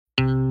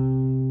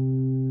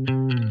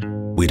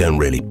we don't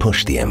really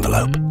push the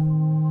envelope.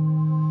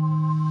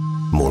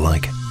 More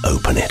like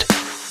open it.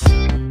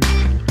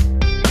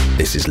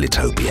 This is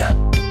Litopia,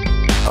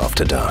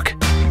 After Dark.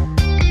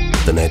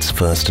 The net's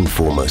first and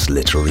foremost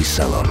literary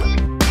salon.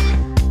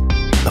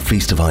 A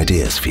feast of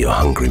ideas for your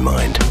hungry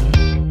mind.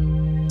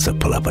 So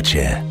pull up a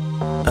chair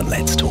and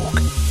let's talk.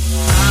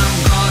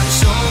 I've got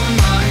so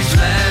much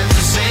left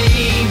to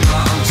say,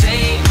 but I'll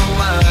take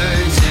my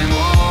words and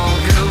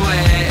walk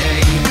away.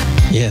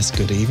 Yes,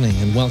 good evening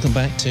and welcome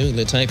back to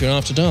Litopia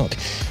After Dark.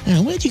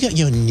 Now, where do you get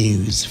your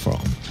news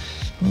from?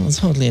 Well, there's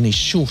hardly any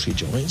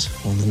shortage of it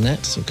on the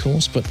net, of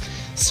course, but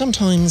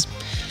sometimes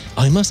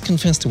I must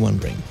confess to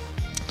wondering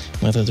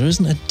whether there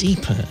isn't a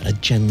deeper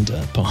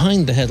agenda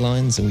behind the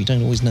headlines that we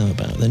don't always know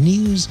about. The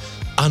news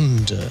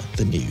under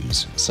the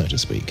news, so to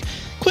speak.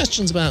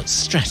 Questions about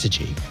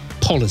strategy,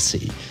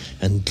 policy,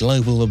 and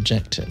global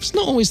objectives.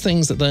 Not always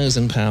things that those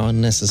in power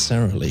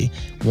necessarily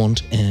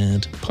want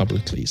aired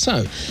publicly.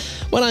 So,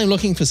 when I'm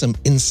looking for some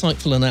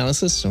insightful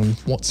analysis on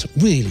what's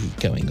really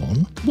going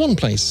on, one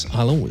place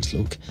I'll always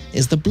look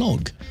is the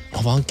blog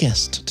of our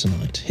guest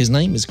tonight. His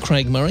name is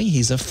Craig Murray.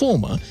 He's a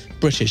former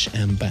British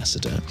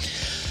ambassador.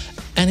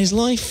 And his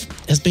life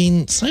has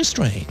been so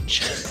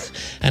strange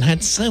and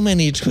had so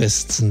many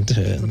twists and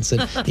turns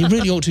that it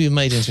really ought to be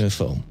made into a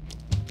film.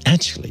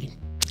 Actually,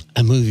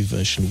 a movie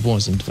version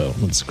was in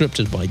development,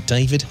 scripted by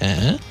David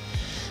Hare,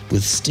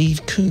 with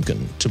Steve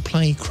Coogan to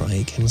play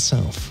Craig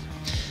himself.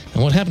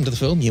 And what happened to the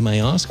film, you may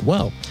ask?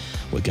 Well,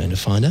 we're going to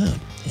find out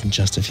in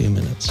just a few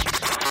minutes.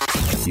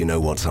 You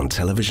know what's on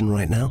television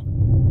right now?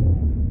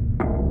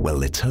 Well,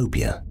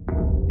 Litopia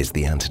is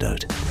the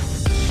antidote.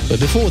 But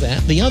before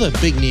that, the other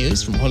big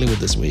news from Hollywood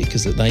this week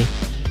is that they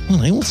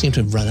all seem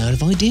to have run out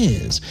of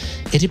ideas.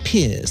 It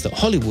appears that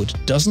Hollywood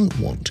doesn't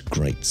want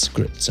great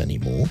scripts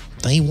anymore.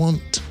 They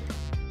want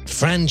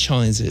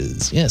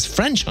franchises. Yes,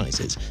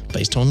 franchises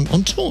based on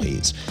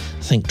toys.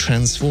 Think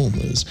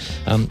Transformers,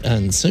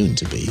 and soon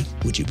to be,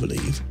 would you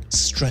believe,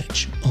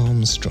 Stretch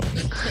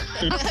Armstrong.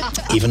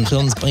 Even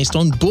films based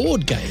on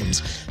board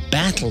games.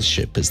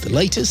 Battleship is the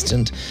latest,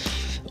 and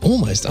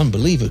almost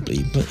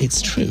unbelievably, but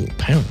it's true,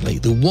 apparently,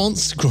 the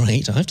once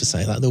great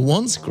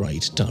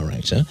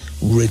director,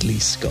 Ridley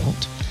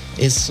Scott,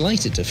 is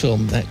slated to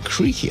film that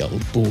creaky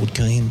old board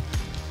game,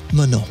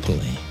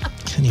 Monopoly.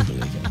 Can you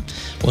believe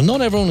it? Well, not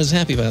everyone is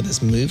happy about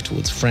this move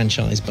towards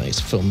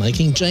franchise-based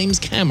filmmaking. James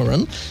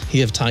Cameron,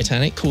 he of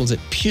Titanic, calls it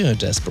pure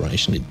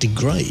desperation. It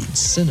degrades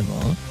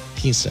cinema,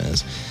 he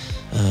says.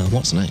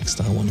 What's next,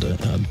 I wonder?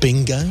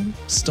 Bingo,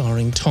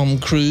 starring Tom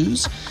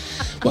Cruise?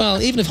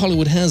 Well, even if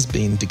Hollywood has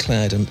been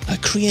declared a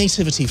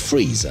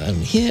creativity-free zone,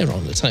 here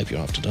on Litopia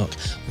After Dark,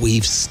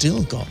 we've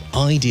still got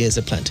ideas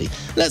aplenty.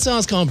 Let's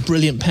ask our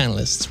brilliant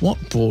panellists what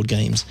board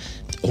games,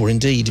 or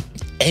indeed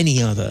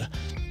any other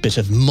bit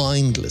of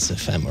mindless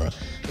ephemera,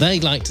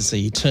 they'd like to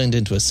see turned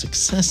into a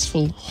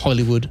successful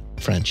Hollywood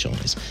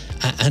franchise.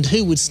 And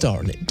who would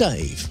star in it?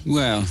 Dave?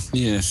 Well,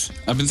 yes.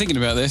 I've been thinking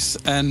about this,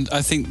 and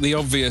I think the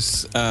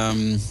obvious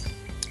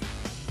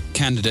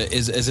candidate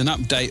is an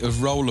update of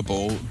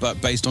Rollerball, but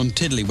based on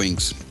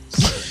Tiddlywinks.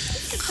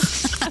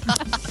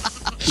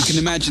 You can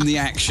imagine the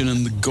action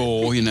and the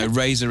gore,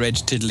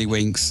 razor-edge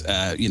Tiddlywinks,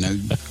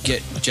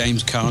 get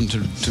James Caan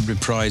to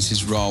reprise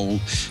his role.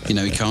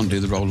 He can't do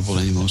the rollerball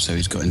anymore, so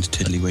he's got into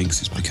Tiddlywinks.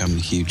 It's become a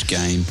huge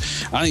game.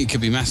 I think it could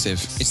be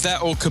massive. It's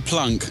that or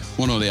Kerplunk,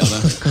 one or the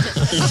other.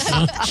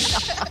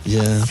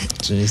 Yeah,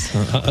 jeez.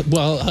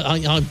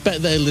 I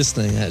bet they're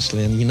listening,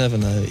 actually, and you never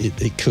know,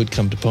 it could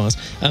come to pass.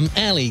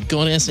 Ali,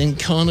 goddess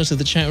incarnate of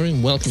the chat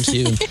room, welcome to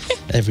you and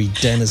every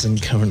denizen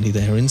currently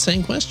there.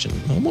 Insane question.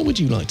 What would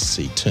you like to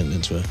see turned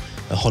into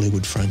a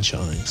Hollywood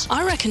franchise?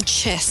 I reckon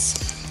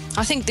chess.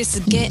 I think this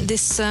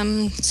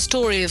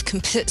story of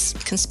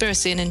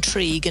conspiracy and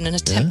intrigue in an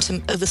attempt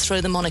to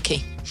overthrow the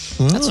monarchy.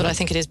 That's what I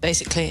think it is,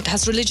 basically. It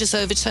has religious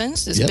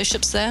overtones. There's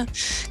bishops there,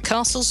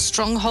 castles,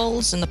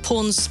 strongholds, and the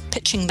pawns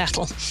pitching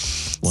battle.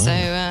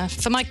 Wow.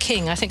 So for my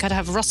king, I think I'd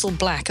have Russell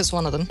Black as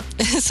one of them.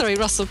 Sorry,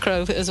 Russell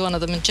Crowe as one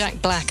of them, and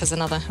Jack Black as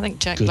another. I think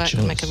Jack Black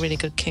would make a really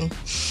good king.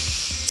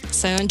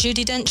 So, and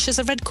Judi Dench as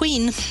a Red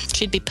Queen.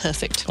 She'd be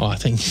perfect. Oh, I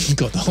think you've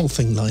got the whole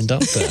thing lined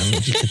up there.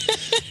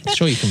 I'm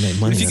sure you can make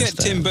money. If you get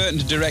Tim Burton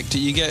to direct it,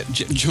 you get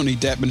Johnny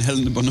Depp and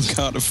Helena Bonham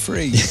Carter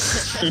free.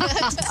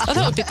 Oh,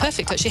 that would be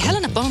perfect, actually.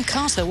 Helena Bonham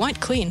Carter, White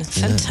Queen.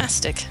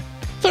 Fantastic.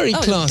 Very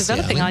classy.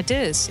 Developing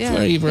ideas. Yeah.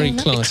 Very, very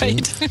classy.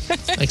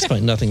 I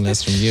expect nothing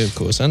less from you, of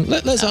course. And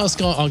let's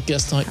ask our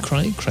guest like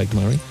Craig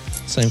Murray.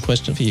 Same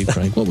question for you,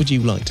 Craig. What would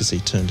you like to see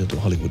turned into a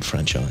Hollywood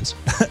franchise?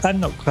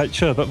 I'm not quite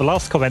sure, but the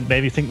last comment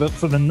made me think that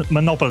for the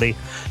Monopoly,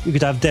 you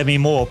could have Demi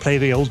Moore play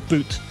the old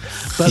boot.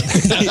 But,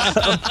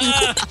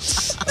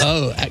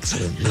 oh,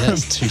 excellent.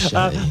 Yes, touche.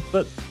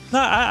 But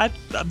no,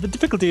 the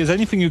difficulty is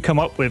anything you come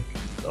up with,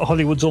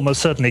 Hollywood's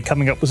almost certainly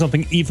coming up with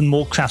something even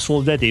more crass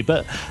already.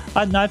 But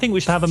I think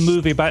we should have a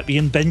movie about the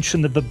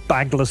invention of the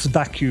bagless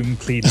vacuum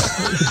cleaner.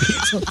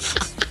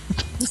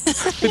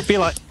 It'd be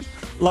like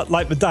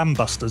like the Dam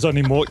Busters,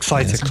 only more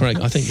exciting. That's correct.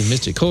 I think you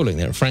missed your calling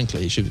there.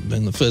 Frankly, you should have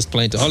been the first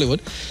plane to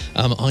Hollywood.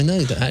 I know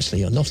that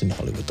actually you're not in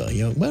Hollywood, though.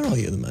 Where are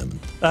you at the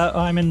moment?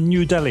 I'm in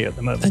New Delhi at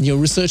the moment. And you're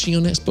researching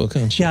your next book,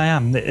 aren't you? Yeah, I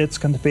am. It's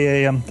going to be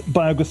a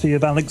biography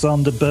of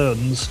Alexander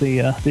Burns,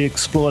 the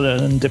explorer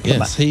and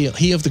diplomat. Yes,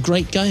 he of the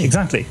Great Game.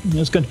 Exactly.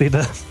 It's going to be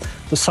the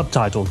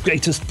subtitle,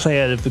 Greatest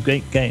Player of the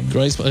Great Game.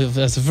 Great.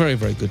 That's a very,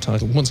 very good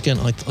title. Once again,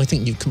 I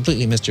think you've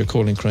completely missed your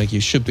calling, Craig.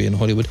 You should be in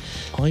Hollywood.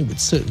 I would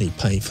certainly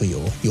pay for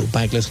your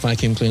bagless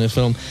vacuum cleaner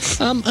film.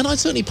 And I'd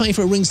certainly pay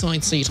for a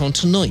ringside seat on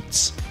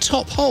tonight's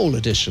Top Hole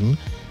edition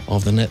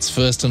of the Net's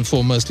first and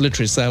foremost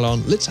literary sale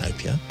on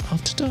Litopia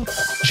After Dark.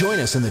 Join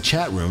us in the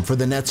chat room for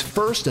the Net's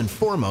first and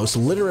foremost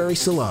literary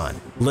salon,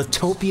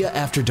 Litopia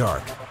After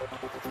Dark.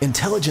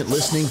 Intelligent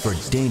listening for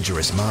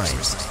dangerous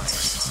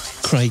minds.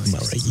 Craig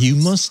Murray, you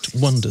must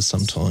wonder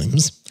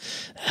sometimes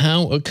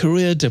how a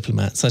career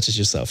diplomat such as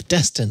yourself,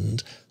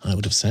 destined, I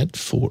would have said,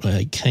 for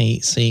a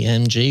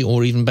KCMG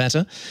or even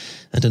better,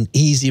 and an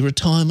easy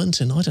retirement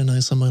in, I don't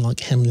know, somewhere like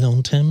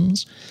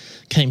Henley-on-Thames,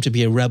 came to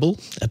be a rebel,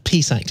 a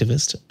peace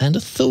activist, and a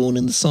thorn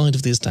in the side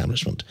of the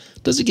establishment.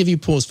 Does it give you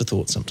pause for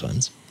thought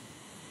sometimes?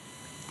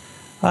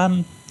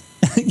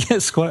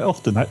 Yes, quite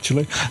often,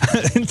 actually.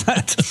 In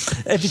fact,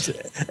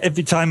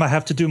 every time I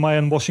have to do my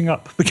own washing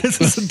up,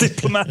 because as a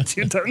diplomat,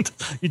 you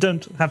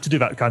don't have to do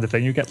that kind of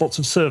thing. You get lots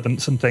of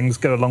servants and things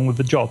go along with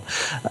the job.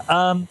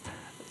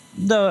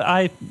 No,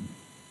 I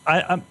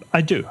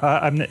do.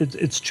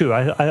 It's true.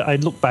 I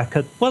look back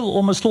at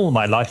almost all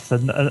my life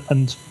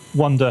and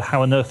wonder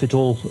how on earth it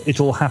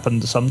all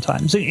happened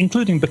sometimes,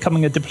 including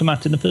becoming a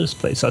diplomat in the first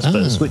place, I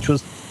suppose, which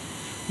was,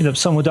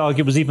 some would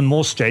argue was even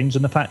more strange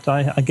than the fact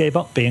I gave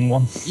up being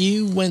one.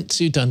 You went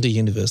to Dundee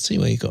University,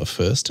 where you got a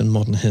first in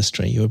modern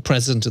history. You were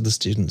president of the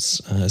Students'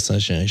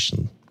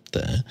 Association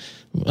there.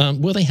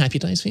 Were they happy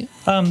days for you?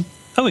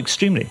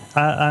 Extremely.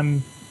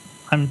 I'm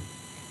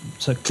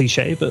so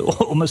cliche, but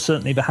almost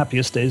certainly the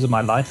happiest days of my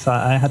life.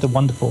 I had a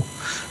wonderful,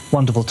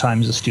 wonderful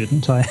time as a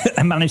student.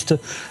 I managed to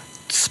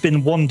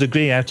spin one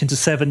degree out into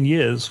 7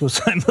 years.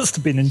 I must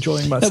have been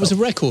enjoying myself. That was a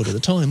record at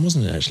the time,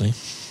 wasn't it, actually?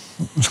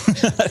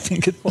 I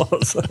think it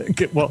was.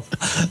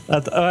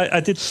 I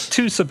did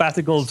 2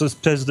 sabbaticals as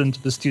president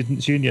of the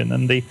Students' Union,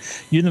 and the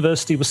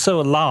university was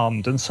so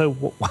alarmed and so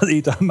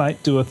worried I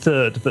might do a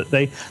third, but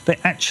they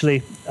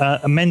actually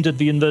amended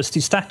the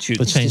university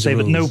statutes to say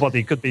that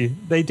nobody could be.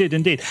 They did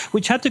indeed,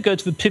 which had to go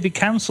to the Privy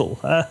Council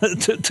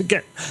to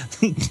get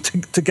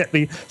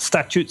the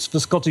statutes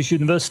for Scottish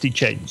University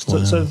changed.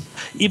 Wow. So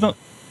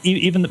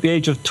even at the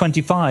age of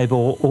 25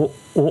 or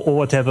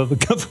whatever, the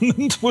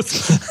government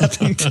was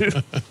having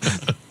to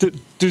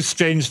do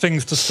strange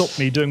things to stop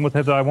me doing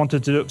whatever I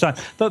wanted to do at the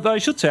time. But I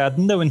should say I had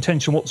no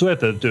intention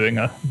whatsoever of doing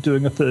a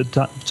third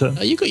term.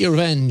 You got your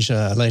revenge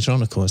later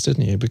on, of course,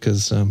 didn't you?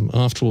 Because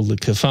after all the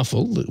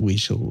kerfuffle that we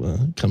shall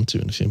come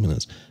to in a few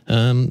minutes,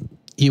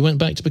 you went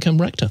back to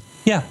become rector.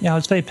 Yeah, I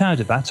was very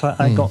proud of that.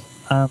 I got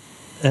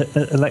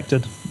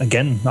elected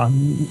again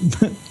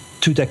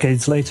 2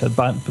 decades later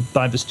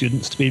by the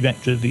students to be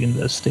rector of the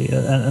university,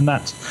 and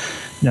that's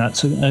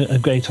a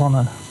great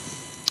honour.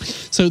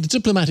 So the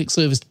diplomatic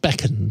service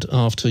beckoned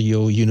after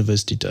your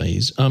university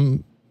days.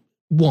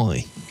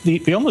 Why?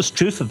 The honest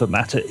truth of the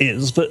matter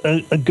is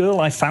that a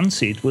girl I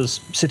fancied was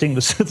sitting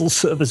the civil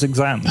service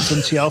exams,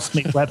 and she asked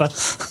me whether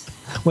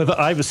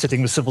I was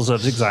sitting the civil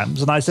service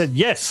exams, and I said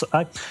yes.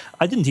 I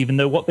didn't even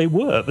know what they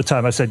were at the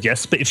time I said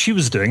yes, but if she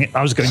was doing it,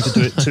 I was going to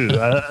do it too.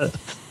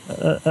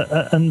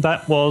 And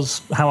that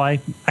was how I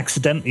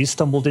accidentally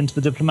stumbled into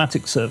the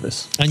diplomatic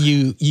service. And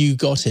you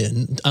got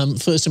in.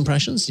 First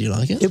impressions, do you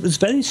like it? It was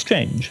very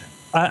strange.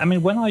 I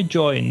mean, when I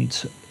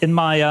joined, in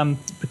my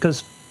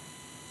because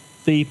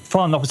the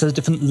Foreign Office has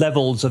different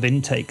levels of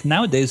intake.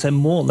 Nowadays, they're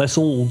more or less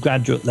all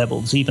graduate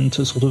levels. Even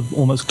to sort of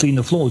almost clean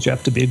the floors, you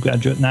have to be a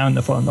graduate now in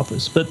the Foreign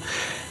Office. But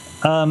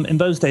in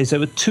those days, there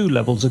were 2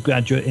 levels of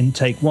graduate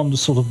intake. One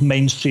was sort of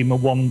mainstream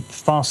and one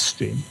fast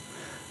stream.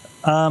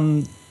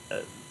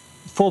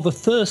 For the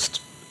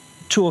first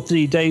 2 or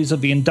 3 days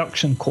of the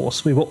induction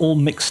course, we were all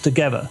mixed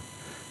together.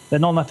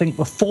 Then on, I think,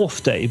 the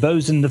 4th day,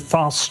 those in the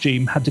fast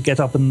stream had to get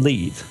up and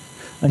leave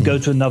and go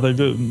to another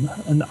room.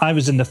 And I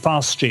was in the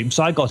fast stream,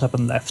 so I got up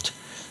and left.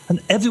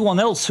 And everyone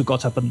else who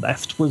got up and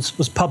left was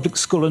public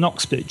school in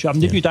Oxbridge. I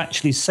mean, if you'd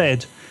actually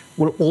said,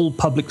 well, all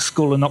public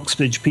school in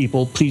Oxbridge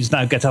people, please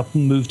now get up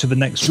and move to the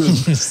next room.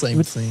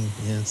 Same thing,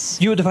 yes.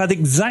 You would have had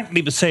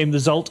exactly the same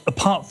result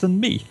apart from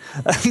me.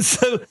 And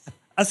so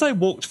as I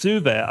walked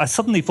through there, I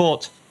suddenly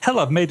thought, hell,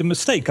 I've made a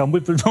mistake. I'm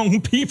with the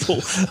wring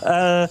people.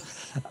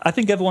 I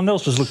think everyone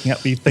else was looking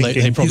at me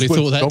thinking... They probably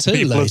thought that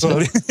too later.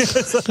 Well.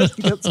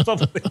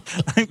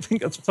 I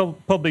think that's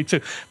probably true.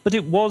 But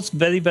it was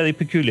very, very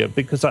peculiar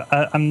because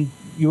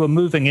you were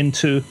moving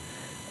into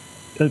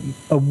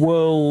a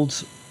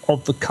world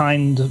of the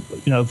kind,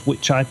 of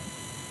which I'd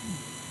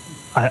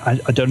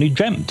only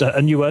dreamt.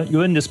 And you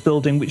were in this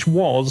building which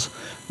was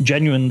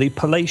genuinely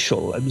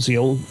palatial. It was the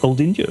old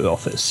India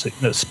office,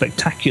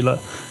 spectacular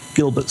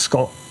Gilbert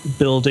Scott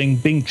building,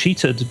 being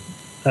treated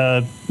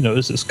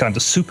as this kind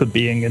of super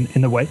being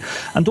in a way.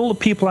 And all the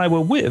people I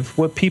were with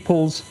were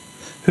people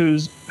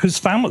whose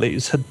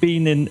families had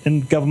been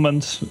in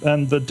government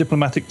and the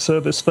diplomatic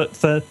service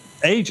for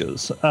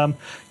ages.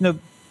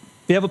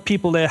 The other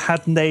people there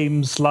had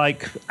names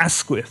like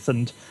Asquith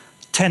and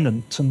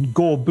Tennant and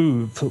Gore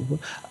Booth,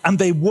 and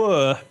they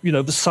were,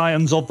 the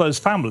scions of those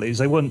families.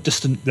 They weren't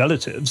distant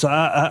relatives.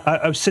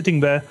 I was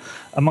sitting there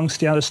amongst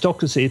the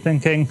aristocracy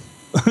thinking,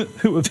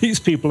 who are these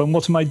people and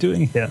what am I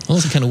doing here? I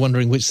was kind of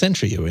wondering which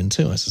century you were in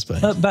too, I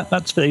suspect.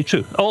 That's very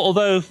true.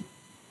 Although,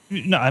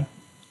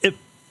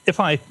 if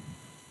I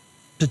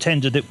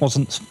pretended it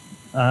wasn't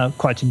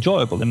quite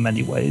enjoyable in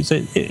many ways,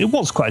 it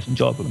was quite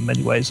enjoyable in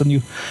many ways, and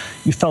you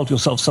felt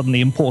yourself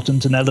suddenly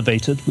important and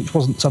elevated, which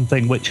wasn't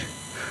something which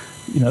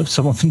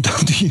someone from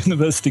Dundee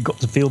University got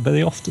to feel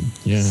very often.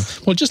 Yeah.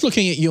 Well, just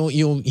looking at your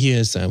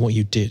years there, what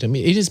you did, I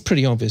mean, it is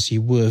pretty obvious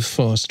you were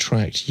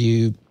fast-tracked.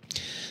 You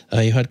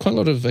had quite a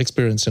lot of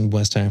experience in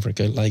West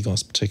Africa,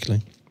 Lagos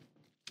particularly.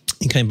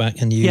 You came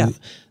back and you,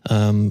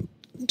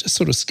 just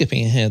sort of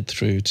skipping ahead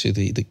through to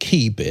the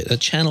key bit, a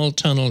Channel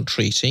Tunnel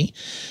Treaty,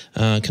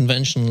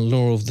 Conventional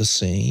Law of the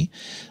Sea,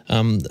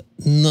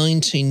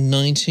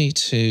 1990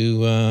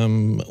 to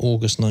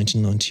August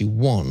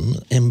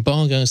 1991,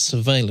 Embargo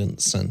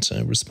Surveillance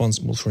Centre,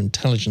 responsible for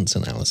intelligence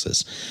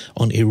analysis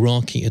on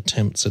Iraqi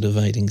attempts at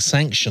evading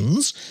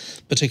sanctions,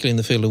 particularly in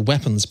the field of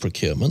weapons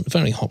procurement.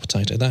 Very hot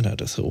potato, that I'd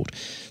have thought.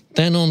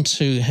 Then on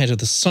to head of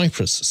the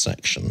Cyprus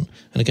section.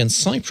 And again,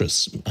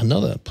 Cyprus,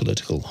 another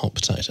political hot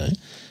potato,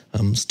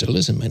 still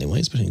is in many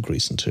ways, but in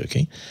Greece and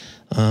Turkey.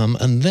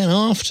 And then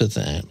after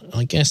that,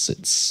 I guess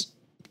it's...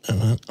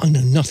 I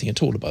know nothing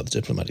at all about the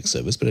diplomatic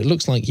service, but it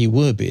looks like you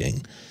were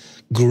being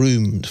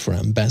groomed for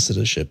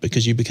ambassadorship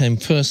because you became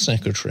first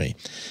secretary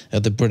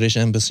at the British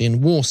Embassy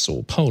in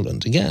Warsaw,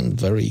 Poland. Again,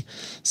 very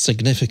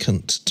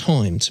significant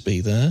time to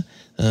be there,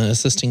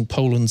 assisting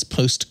Poland's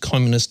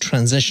post-communist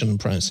transition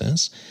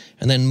process,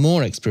 and then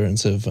more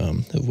experience of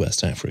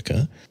West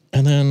Africa.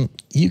 And then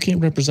UK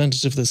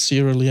representative of the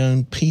Sierra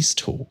Leone peace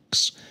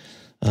talks.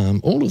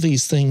 All of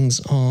these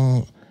things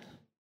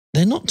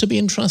they're not to be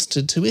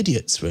entrusted to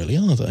idiots, really,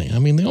 are they? I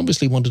mean, they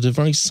obviously wanted a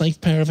very safe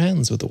pair of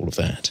hands with all of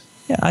that.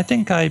 Yeah, I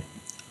think I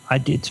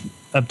did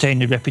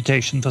obtain a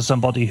reputation for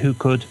somebody who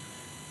could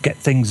get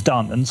things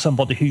done and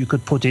somebody who you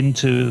could put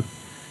into,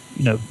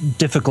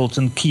 difficult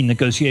and key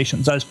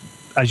negotiations. As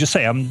you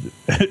say,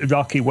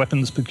 Iraqi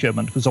weapons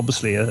procurement was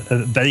obviously a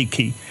very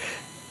key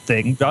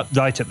thing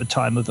right at the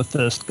time of the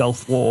first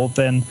Gulf War,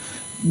 then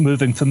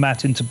moving from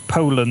that into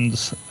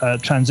Poland's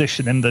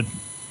transition in the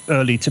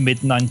early to mid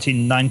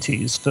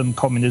 1990s from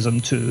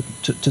communism to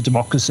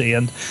democracy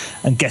and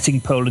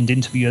getting Poland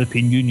into the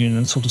European Union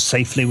and sort of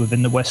safely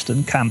within the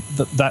Western camp.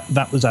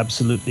 That was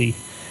absolutely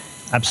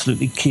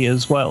key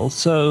as well.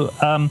 So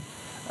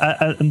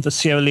and the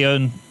Sierra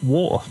Leone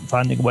War,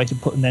 finding a way to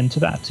put an end to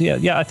that.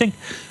 Yeah, I think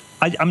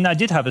I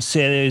did have a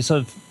series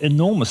of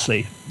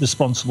enormously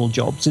responsible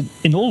jobs,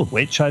 in all of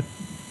which I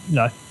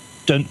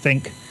don't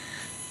think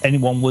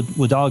anyone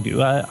would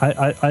argue.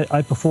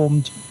 I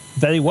performed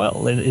very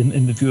well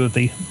in the view of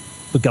the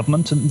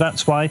government, and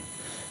that's why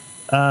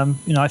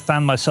I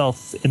found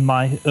myself in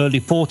my early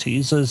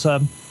 40s as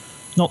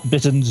not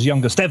Britain's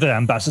youngest ever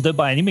ambassador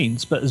by any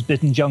means, but as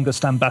Britain's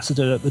youngest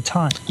ambassador at the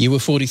time. You were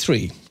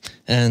 43,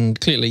 and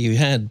clearly you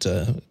had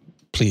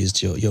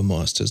pleased your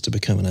masters to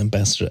become an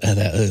ambassador at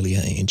that early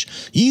age.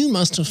 You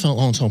must have felt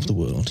on top of the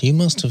world. You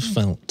must have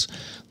felt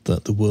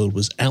that the world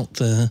was out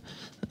there,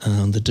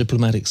 and the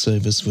diplomatic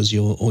service was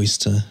your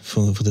oyster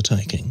for the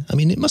taking. I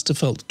mean, it must have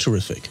felt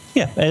terrific.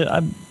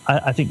 Yeah,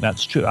 I think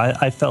that's true.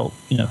 I felt,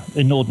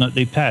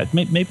 inordinately proud,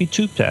 maybe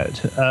too proud.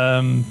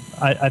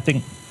 I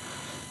think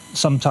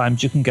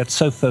sometimes you can get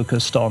so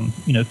focused on,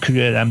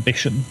 career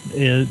ambition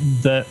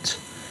that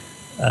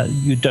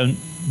you don't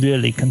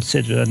really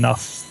consider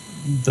enough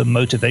the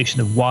motivation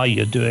of why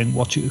you're doing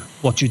what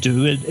you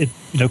do.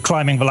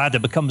 Climbing the ladder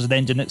becomes an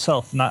end in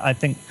itself, and I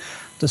think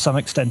to some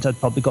extent I'd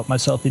probably got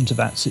myself into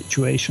that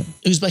situation.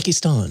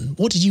 Uzbekistan,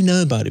 what did you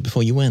know about it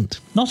before you went?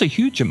 Not a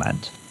huge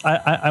amount.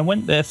 I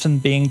went there from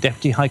being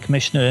Deputy High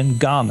Commissioner in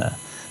Ghana,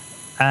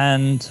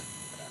 and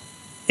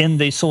in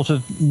the sort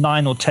of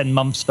 9 or 10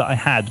 months that I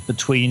had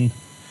between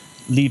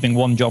leaving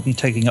one job and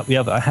taking up the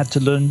other, I had to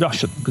learn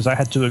Russian because I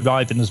had to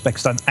arrive in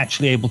Uzbekistan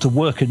actually able to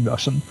work in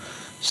Russian,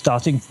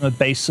 starting from a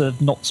base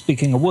of not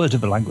speaking a word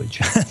of the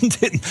language. And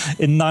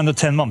in 9 or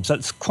 10 months,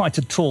 that's quite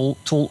a tall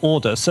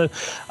order. So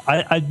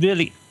I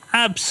really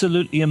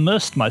absolutely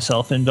immersed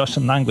myself in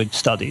Russian language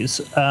studies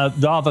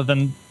rather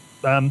than,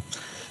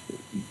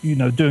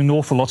 doing an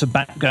awful lot of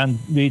background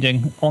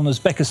reading on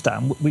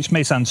Uzbekistan, which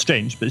may sound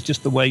strange, but it's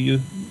just the way you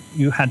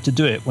had to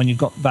do it when you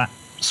got that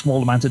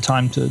small amount of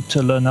time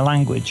to learn a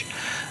language.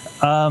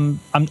 And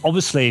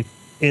obviously,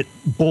 it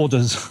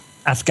borders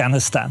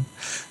Afghanistan.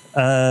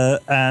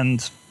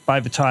 And by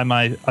the time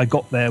I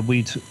got there,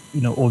 we'd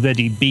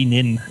already been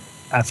in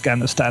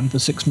Afghanistan for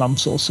 6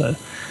 months or so.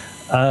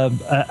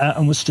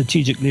 and was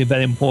strategically a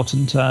very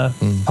important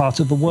part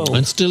of the world.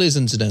 And still is,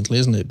 incidentally,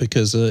 isn't it?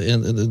 Because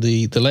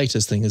the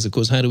latest thing is, of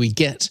course, how do we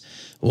get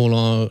all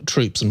our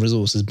troops and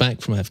resources back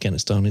from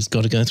Afghanistan? It's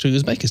got to go through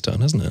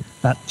Uzbekistan, hasn't it?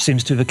 That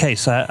seems to be the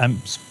case.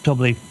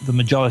 Probably the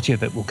majority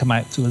of it will come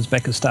out through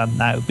Uzbekistan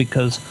now,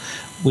 because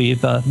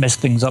we've messed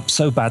things up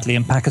so badly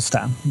in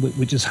Pakistan,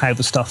 which is how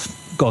the stuff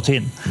got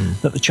in,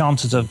 that the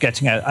chances of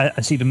getting out...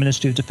 I see the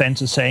Ministry of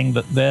Defence is saying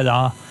that there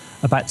are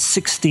about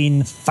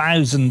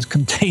 16,000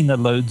 container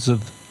loads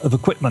of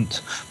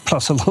equipment,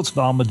 plus a lot of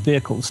armoured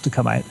vehicles to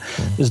come out.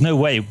 There's no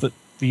way that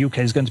the UK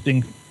is going to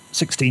bring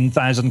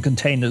 16,000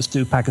 containers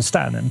to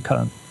Pakistan in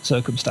current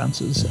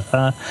circumstances.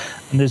 And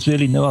there's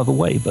really no other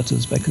way but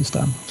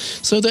Uzbekistan.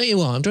 So there you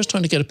are. I'm just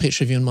trying to get a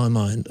picture of you in my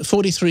mind. A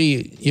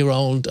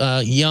 43-year-old,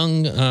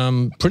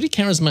 young, pretty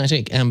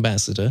charismatic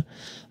ambassador.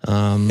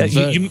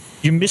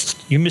 You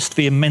missed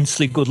the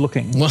immensely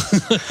good-looking.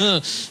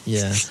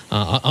 Yeah,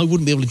 I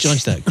wouldn't be able to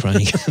judge that,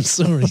 Craig. I'm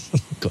sorry.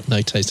 Got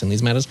no taste in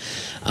these matters.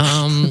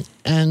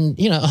 And,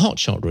 you know, a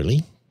hotshot,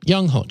 really.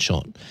 Young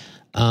hotshot.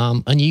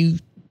 And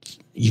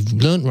you've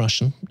learnt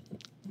Russian.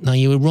 Now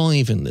you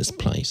arrive in this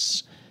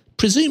place,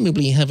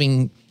 presumably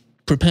having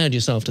prepared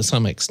yourself to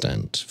some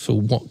extent for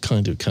what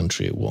kind of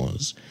country it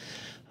was.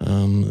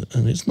 And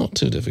it's not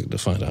too difficult to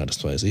find out, I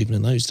suppose. Even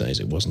in those days,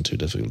 it wasn't too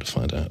difficult to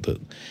find out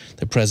that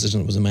the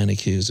president was a man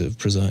accused of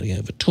presiding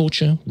over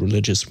torture,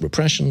 religious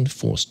repression,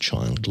 forced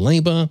child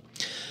labour,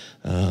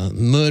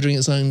 murdering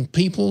its own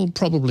people,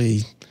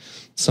 probably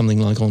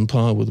something like on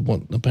par with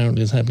what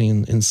apparently is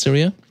happening in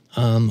Syria.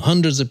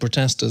 Hundreds of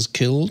protesters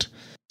killed.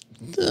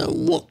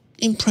 What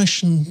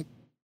impression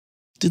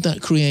did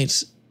that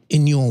create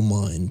in your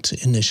mind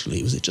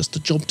initially? Was it just a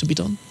job to be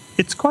done?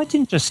 It's quite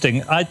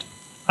interesting. I'd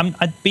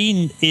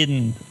been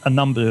in a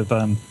number of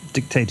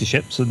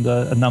dictatorships and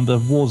a number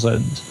of war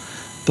zones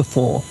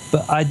before,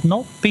 but I'd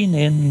not been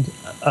in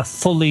a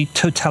fully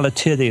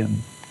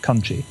totalitarian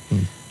country,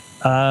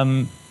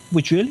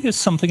 which really is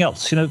something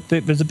else. You know,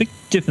 there's a big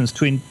difference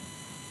between,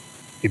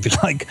 if you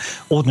like,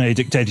 ordinary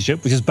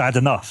dictatorship, which is bad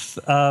enough,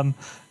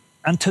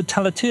 and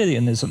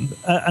totalitarianism.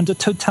 And a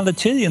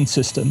totalitarian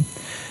system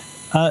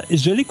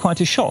is really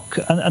quite a shock,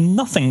 and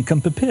nothing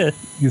can prepare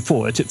you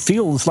for it. It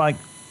feels like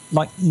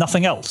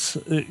nothing else.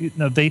 You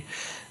know, the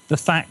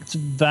fact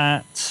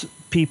that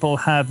people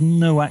have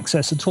no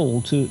access at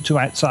all to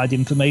outside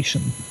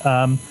information,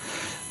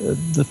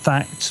 the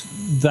fact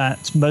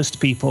that most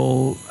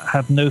people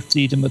have no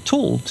freedom at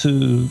all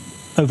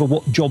over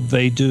what job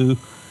they do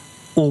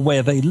or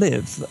where they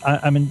live.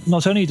 I mean,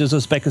 not only does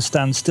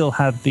Uzbekistan still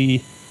have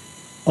the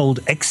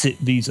old exit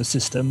visa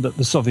system that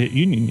the Soviet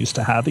Union used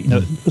to have. You know,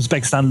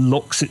 Uzbekistan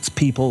locks its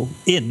people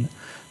in,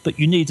 but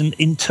you need an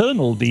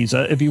internal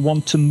visa if you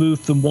want to move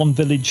from one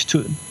village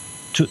to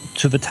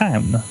the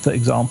town, for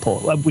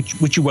example,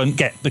 which you won't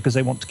get because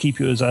they want to keep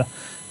you as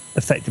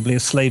effectively a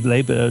slave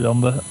labourer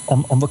on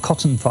the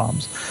cotton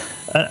farms,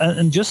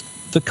 and just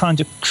the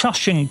kind of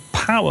crushing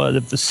power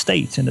of the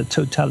state in a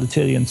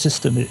totalitarian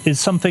system is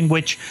something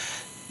which,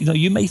 you know,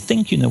 you may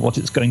think you know what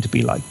it's going to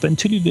be like, but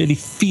until you really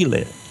feel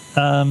it,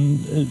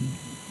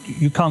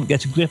 you can't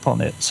get a grip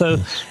on it. So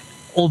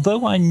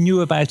although I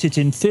knew about it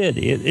in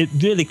theory, it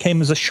really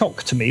came as a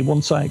shock to me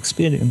once I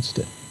experienced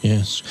it.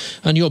 Yes.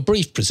 And your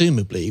brief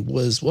presumably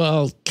was,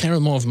 well,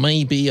 Karimov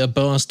may be a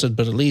bastard,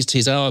 but at least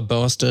he's our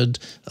bastard.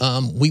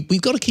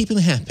 We've got to keep him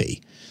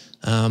happy.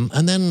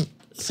 And then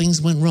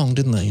things went wrong,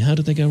 didn't they? How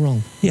did they go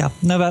wrong? Yeah,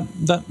 no,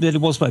 that really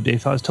was my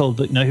brief. I was told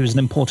that, you know, he was an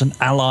important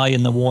ally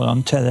in the war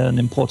on terror, an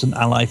important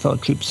ally for our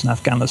troops in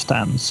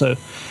Afghanistan. So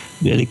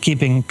really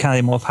keeping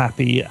Karimov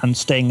happy and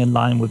staying in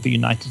line with the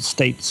United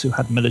States, who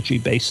had military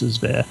bases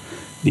there.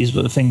 These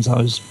were the things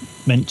I was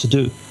meant to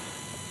do.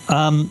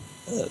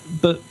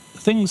 But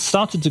things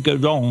started to go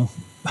wrong,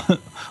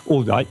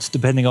 all right,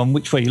 depending on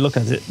which way you look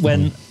at it,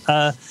 when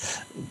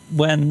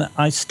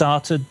I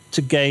started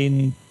to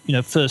gain, you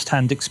know,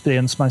 first-hand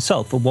experience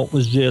myself of what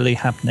was really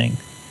happening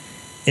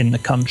in the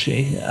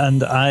country.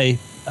 And I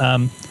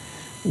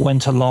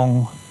went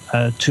along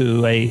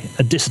to a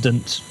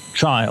dissident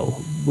trial,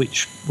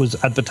 which was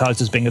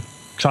advertised as being a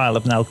trial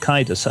of an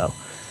Al-Qaeda cell.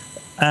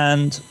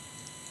 And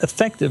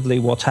effectively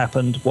what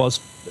happened was,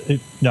 you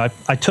know,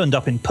 I turned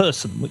up in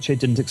person, which they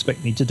didn't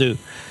expect me to do.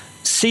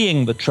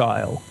 Seeing the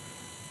trial,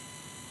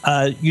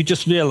 you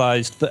just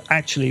realized that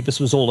actually this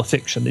was all a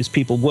fiction. These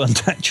people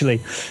weren't actually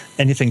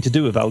anything to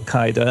do with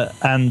Al-Qaeda,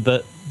 and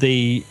that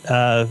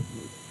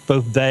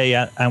both they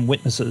and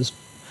witnesses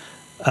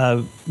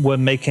were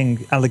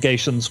making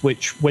allegations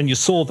which, when you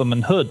saw them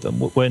and heard them,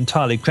 were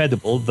entirely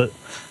credible, that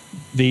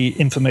the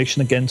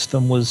information against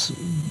them was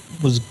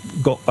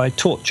got by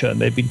torture, and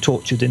they'd been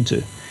tortured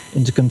into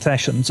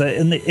confessions.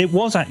 And it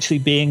was actually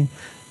being...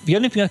 The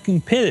only thing I can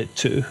compare it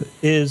to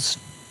is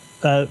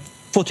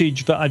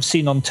footage that I've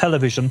seen on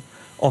television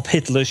of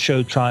Hitler's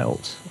show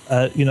trials.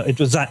 It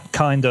was that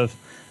kind of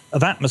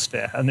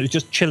atmosphere, and it was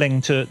just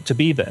chilling to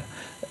be there.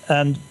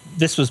 And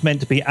this was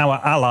meant to be our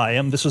ally,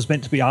 and this was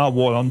meant to be our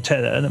war on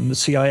terror, and the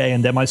CIA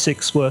and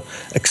MI6 were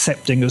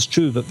accepting as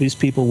true that these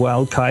people were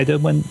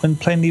Al-Qaeda when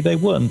plainly they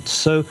weren't.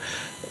 So,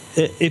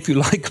 if you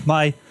like,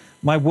 my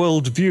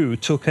worldview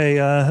took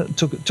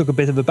a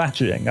bit of a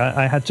battering.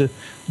 I had to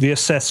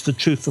reassess the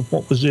truth of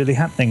what was really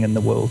happening in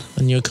the world.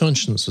 And your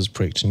conscience was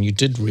pricked, and you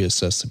did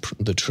reassess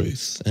the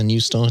truth, and you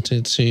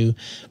started to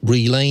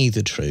relay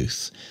the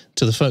truth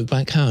to the folk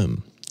back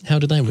home. How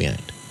did they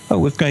react? Oh,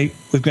 with great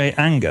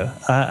anger.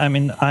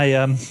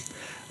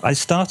 I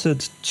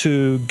started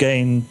to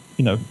gain,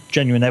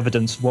 genuine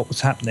evidence of what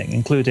was happening,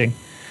 including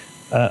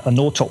an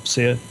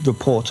autopsy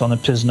report on a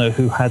prisoner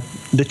who had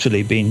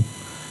literally been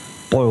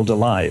boiled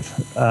alive.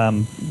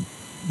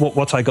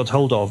 What I got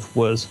hold of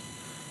was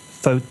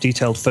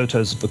detailed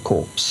photos of the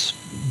corpse,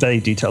 very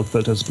detailed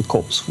photos of the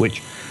corpse,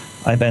 which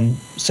I then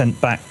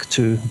sent back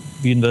to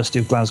the University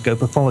of Glasgow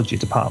Pathology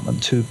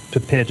Department, who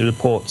prepared a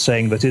report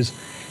saying that his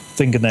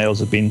fingernails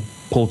had been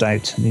pulled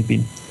out and he'd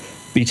been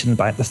beaten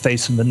about the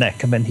face and the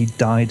neck, and then he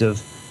died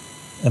of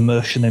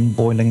immersion in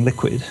boiling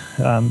liquid.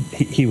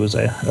 He was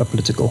a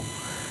political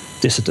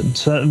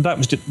dissident, and that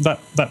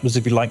was,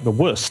 if you like, the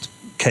worst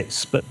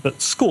case.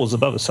 But scores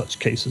of other such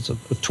cases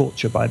of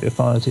torture by the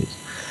authorities.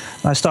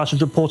 And I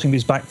started reporting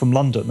these back from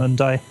London,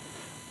 and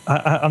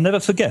I'll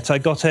never forget. I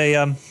got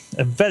a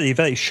very,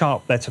 very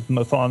sharp letter from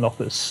the Foreign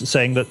Office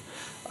saying that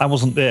I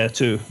wasn't there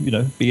to,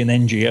 be an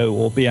NGO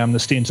or be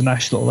Amnesty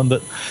International, and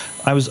that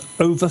I was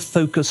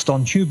over-focused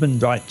on human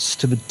rights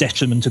to the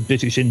detriment of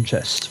British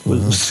interest.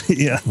 Was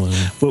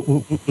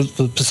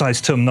the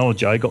precise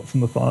terminology I got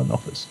from the Foreign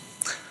Office.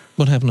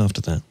 What happened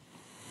after that?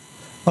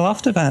 Well,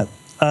 after that,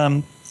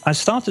 I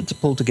started to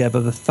pull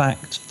together the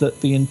fact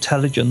that the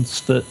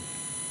intelligence that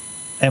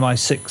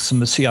MI6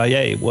 and the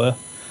CIA were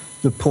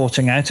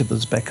reporting out of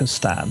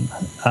Uzbekistan,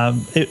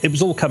 it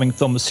was all coming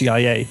from the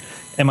CIA.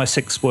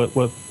 MI6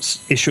 were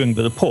issuing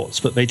the reports,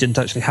 but they didn't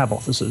actually have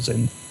officers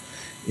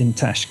in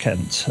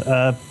Tashkent.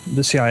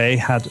 The CIA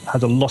had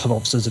a lot of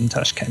officers in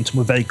Tashkent and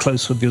were very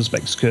close with the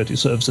Uzbek security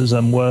services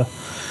and were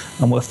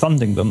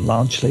funding them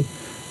largely.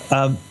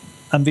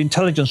 And the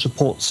intelligence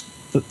reports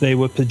that they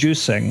were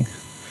producing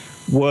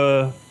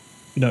were,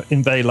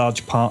 in very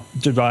large part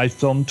derived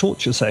from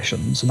torture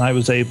sessions, and I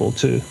was able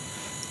to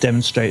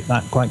demonstrate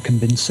that quite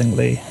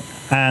convincingly,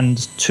 and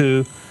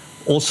to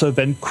also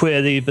then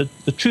query the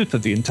truth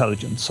of the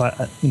intelligence.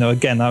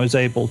 Again, I was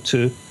able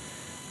to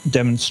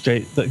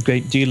demonstrate that a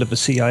great deal of the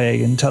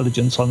CIA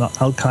intelligence on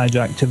Al-Qaeda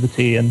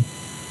activity in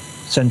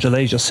Central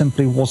Asia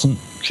simply wasn't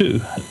true.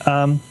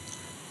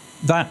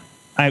 That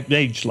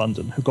outraged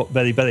London, who got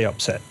very, very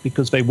upset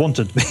because they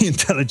wanted the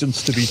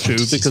intelligence to be true.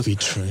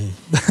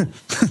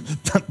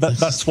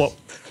 That's what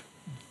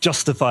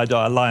justified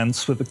our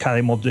alliance with the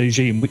Karimov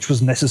regime, which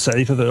was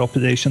necessary for their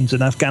operations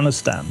in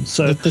Afghanistan.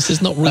 So but this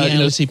is not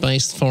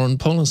reality-based foreign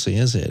policy,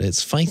 is it?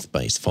 It's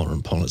faith-based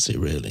foreign policy,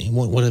 really.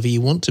 Whatever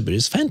you want to be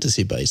is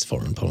fantasy-based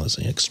foreign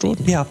policy.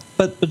 Extraordinary. Yeah,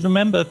 but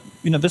remember,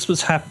 this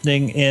was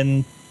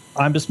happening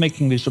I was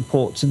making these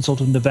reports in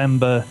sort of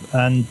November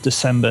and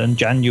December and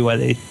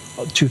January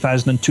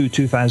 2002,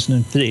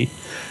 2003.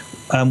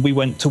 We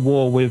went to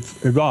war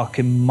with Iraq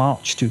in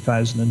March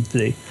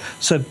 2003.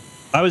 So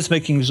I was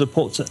making these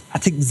reports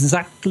at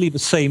exactly the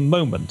same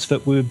moment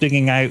that we were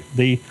bringing out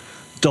the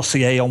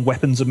dossier on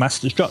weapons of mass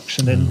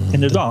destruction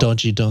in Iraq. The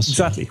dodgy dossier.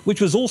 Exactly,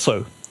 which was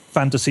also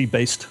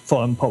fantasy-based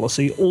foreign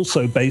policy,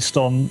 also based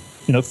on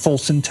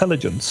false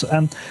intelligence.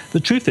 And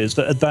the truth is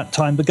that at that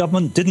time, the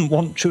government didn't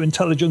want true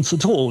intelligence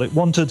at all. It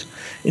wanted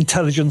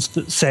intelligence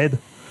that said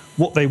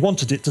what they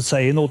wanted it to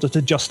say in order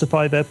to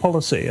justify their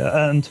policy.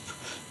 And,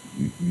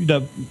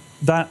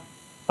 that,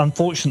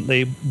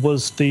 unfortunately,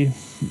 was the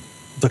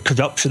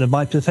corruption of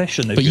my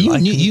profession. But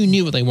you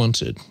knew what they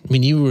wanted. I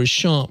mean, you were a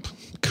sharp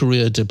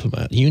career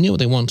diplomat. You knew what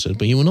they wanted,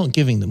 but you were not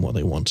giving them what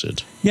they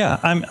wanted. Yeah,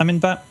 I mean,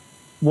 that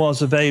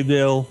was a very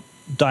real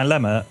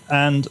dilemma.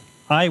 And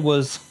I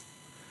was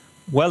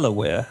well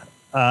aware,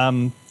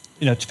 to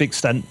the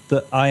extent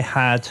that I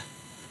had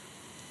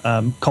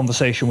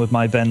conversation with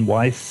my then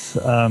wife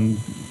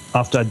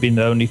after I'd been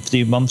there only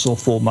 3 months or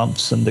 4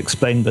 months, and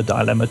explained the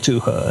dilemma to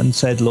her and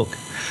said, look,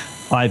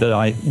 either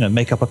I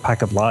make up a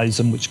pack of lies,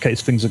 in which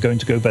case things are going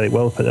to go very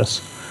well for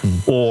us,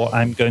 or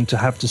I'm going to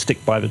have to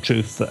stick by the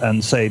truth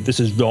and say this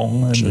is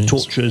wrong and the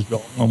torture is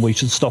wrong and we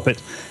should stop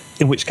it,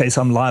 in which case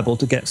I'm liable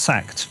to get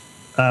sacked.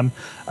 And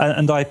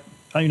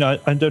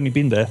I'd only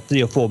been there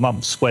 3 or 4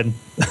 months when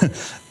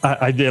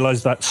I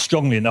realised that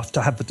strongly enough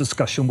to have the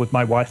discussion with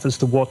my wife as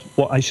to what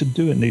I should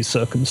do in these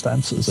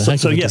circumstances.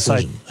 Heck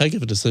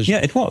of a decision. Yeah,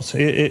 it was.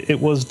 It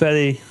was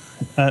very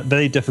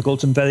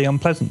difficult and very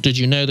unpleasant. Did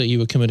you know that you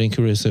were committing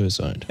career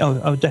suicide?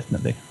 Oh,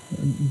 definitely.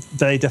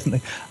 Very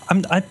definitely.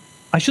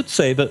 I should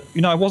say that,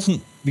 I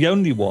wasn't the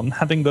only one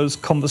having those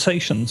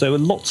conversations. There were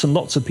lots and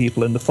lots of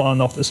people in the Foreign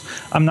Office.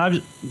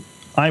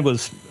 I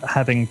was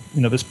having,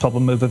 this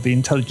problem over the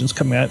intelligence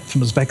coming out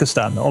from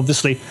Uzbekistan.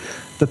 Obviously,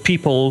 the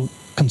people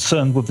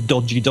concerned with the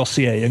dodgy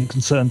dossier and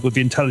concerned with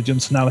the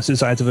intelligence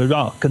analysis out of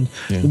Iraq. And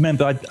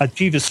remember, I'd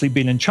previously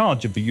been in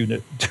charge of the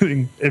unit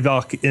doing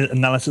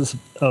analysis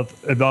of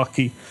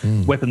Iraqi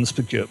weapons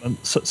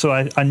procurement. So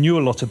I knew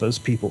a lot of those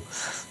people.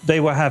 They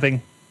were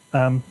having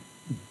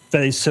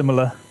very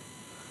similar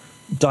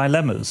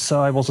dilemmas. So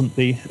I wasn't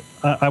the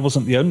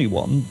only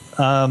one.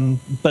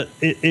 But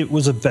it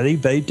was a very,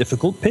 very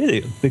difficult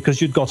period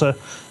because you'd got a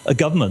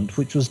government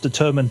which was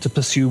determined to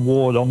pursue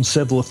war on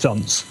several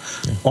fronts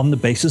on the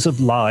basis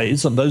of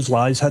lies, and those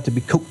lies had to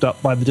be cooked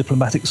up by the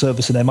diplomatic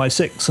service in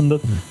MI6, and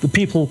the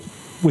people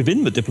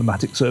within the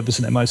diplomatic service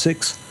in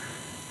MI6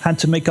 had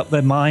to make up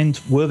their mind,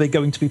 were they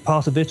going to be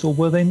part of it or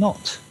were they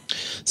not?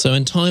 So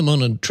in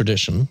time-honoured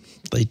tradition,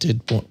 they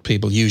did what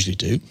people usually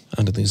do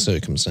under these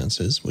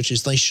circumstances, which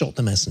is they shot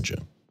the messenger.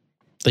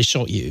 They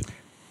shot you.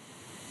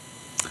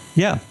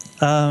 Yeah,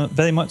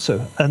 very much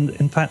so. And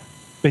in fact,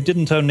 they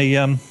didn't only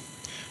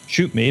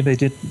shoot me; they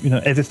did,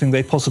 everything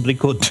they possibly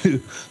could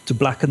to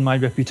blacken my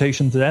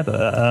reputation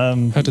forever.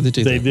 How did they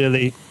do that? They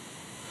really.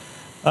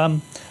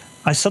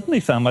 I suddenly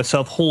found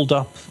myself hauled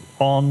up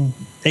on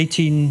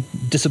 18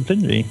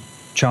 disciplinary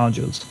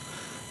charges,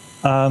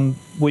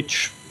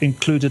 which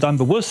included, and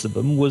the worst of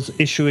them, was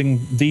issuing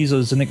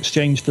visas in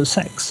exchange for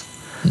sex.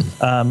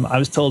 I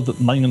was told that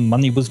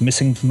money was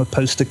missing from the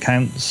post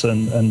accounts,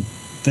 and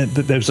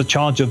there was a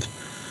charge of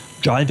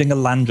driving a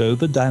Land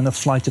Rover down a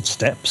flight of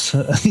steps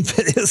and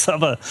various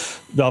other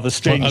rather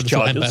strange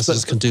charges.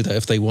 Ambassadors can do that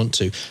if they want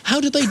to. How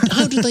did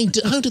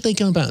they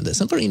go about this?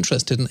 I'm very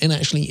interested in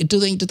actually. Do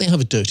they have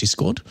a dirty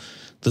squad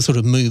that sort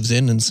of moves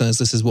in and says,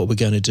 "This is what we're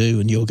going to do,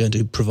 and you're going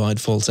to provide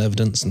false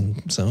evidence,"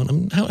 and so on? I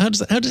mean, how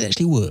does it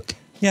actually work?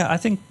 Yeah, I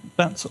think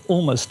that's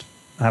almost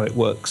how it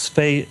works.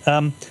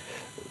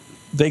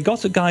 They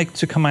got a guy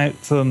to come out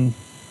from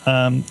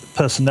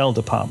personnel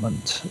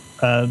department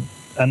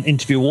and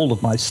interview all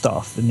of my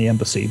staff in the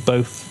embassy,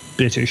 both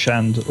British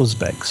and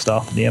Uzbek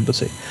staff in the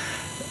embassy.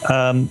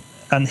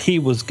 And he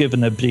was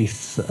given a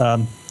brief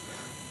that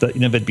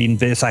there'd been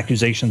various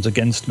accusations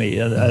against me,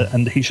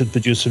 and he should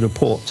produce a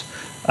report.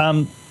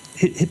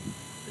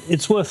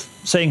 It's worth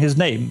saying his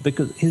name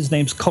because his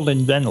name's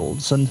Colin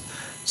Reynolds, and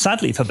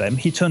sadly for them,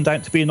 he turned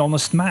out to be an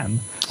honest man.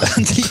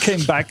 And he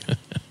came back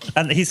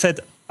and he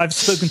said, "I've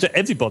spoken to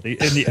everybody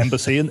in the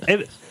embassy,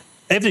 and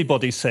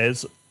everybody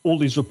says all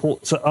these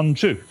reports are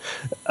untrue."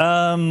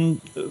 And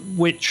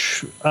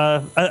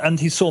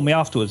he saw me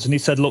afterwards, and he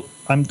said, "Look,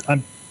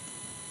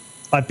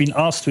 I've been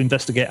asked to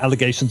investigate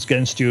allegations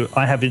against you.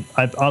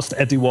 I've asked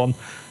everyone.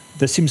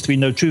 There seems to be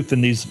no truth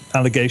in these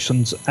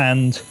allegations,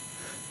 and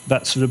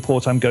that's the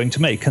report I'm going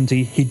to make." And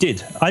he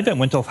did. I then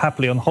went off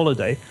happily on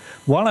holiday.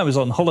 While I was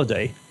on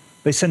holiday,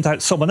 they sent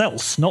out someone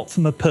else, not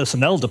from the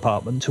personnel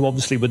department, who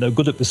obviously were no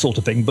good at this sort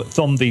of thing, but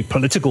from the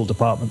political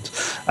department.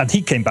 And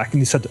he came back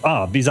and he said,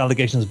 "These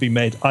allegations have been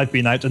made. I've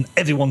been out, and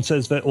everyone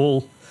says they're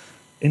all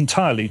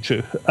entirely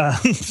true."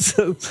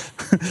 So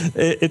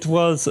it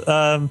was,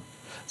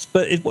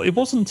 but it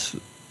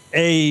wasn't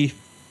a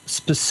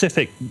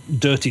specific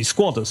dirty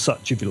squad as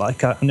such, if you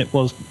like, and it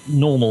was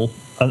normal,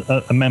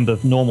 a member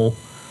of normal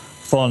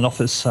Foreign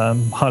Office,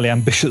 highly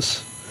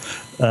ambitious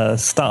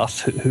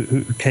staff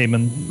who came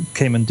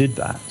and did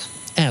that.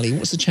 Ali,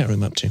 what's the chat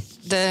room up to?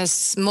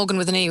 There's Morgan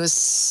with an E was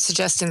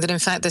suggesting that in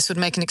fact this would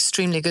make an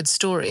extremely good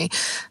story,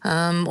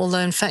 although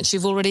in fact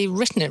you've already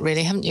written it,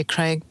 really, haven't you,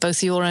 Craig?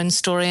 Both your own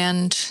story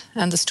and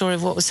the story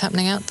of what was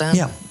happening out there.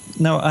 Yeah.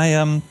 No,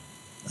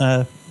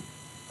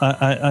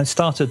 I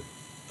started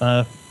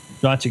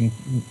writing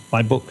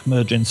my book,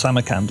 Murder in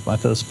Samarkand, my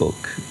first book,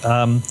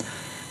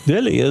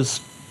 really as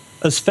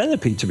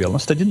therapy, to be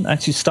honest. I didn't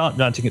actually start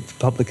writing it for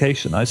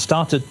publication. I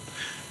started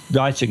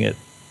writing it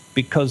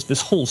because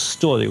this whole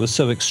story was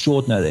so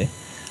extraordinary,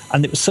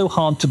 and it was so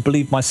hard to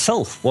believe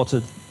myself what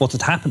had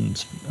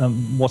happened,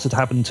 what had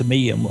happened to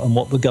me, and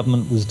what the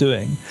government was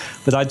doing,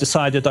 that I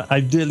decided that I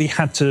really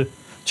had to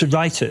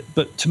write it,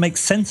 but to make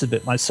sense of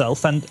it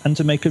myself and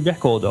to make a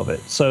record of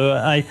it. So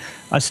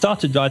I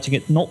started writing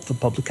it not for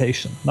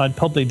publication. I'd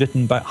probably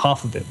written about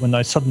half of it when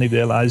I suddenly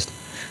realized,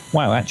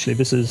 wow, actually,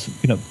 this is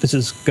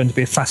going to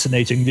be a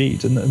fascinating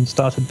read, and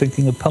started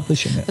thinking of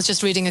publishing it. I was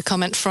just reading a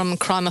comment from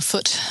Crime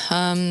Afoot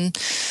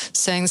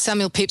saying,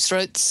 Samuel Pepys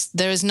wrote,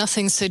 "There is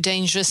nothing so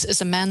dangerous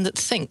as a man that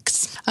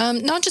thinks."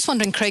 Now, I'm just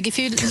wondering, Craig, if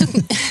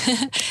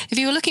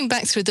you were looking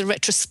back through the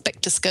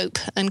retrospectoscope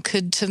and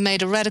could have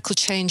made a radical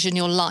change in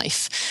your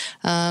life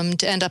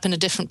to end up in a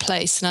different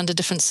place and under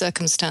different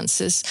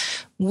circumstances,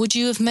 would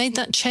you have made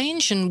that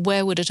change, and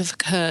where would it have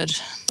occurred?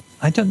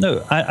 I don't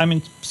know. I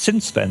mean,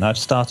 since then, I've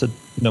started,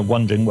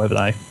 wondering whether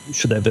I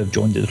should ever have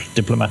joined the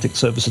diplomatic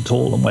service at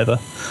all, and whether,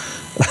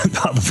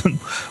 rather than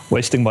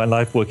wasting my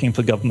life working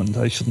for government,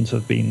 I shouldn't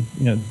have been,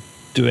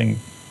 doing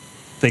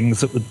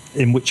things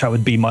in which I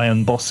would be my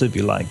own boss, if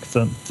you like,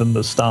 from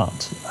the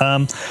start.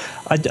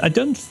 I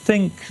don't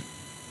think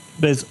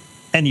there's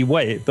any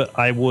way that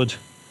I would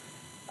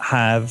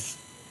have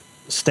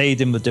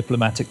stayed in the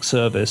diplomatic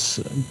service,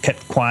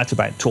 kept quiet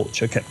about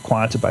torture, kept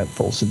quiet about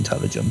false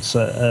intelligence,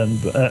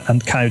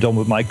 and carried on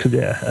with my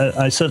career.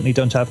 I certainly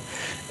don't have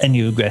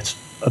any regret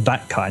of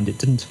that kind.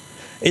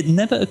 It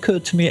never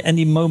occurred to me at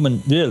any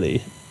moment,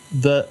 really,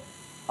 that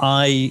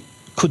I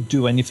could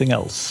do anything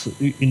else.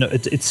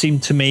 It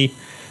seemed to me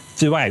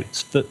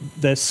throughout that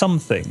there's some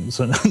things,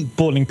 and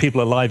boiling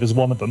people alive is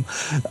one of them,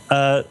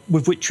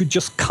 with which you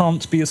just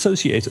can't be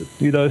associated.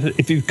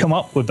 If you come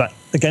up with that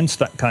against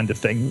that kind of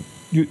thing,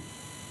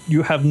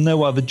 you have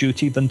no other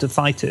duty than to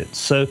fight it.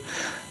 So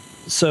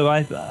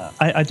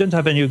I don't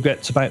have any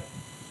regrets about,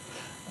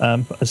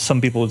 as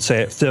some people would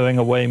say, throwing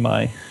away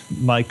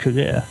my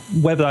career.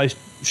 Whether I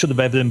should have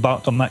ever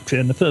embarked on that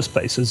career in the first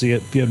place is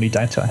the only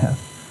doubt I have.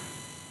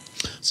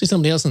 See,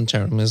 somebody else in the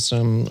chat room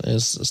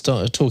has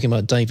started talking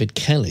about David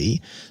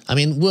Kelly. I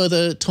mean, were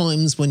there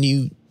times when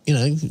you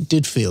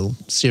did feel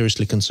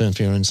seriously concerned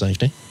for your own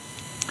safety?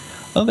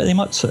 Oh, very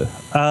much so.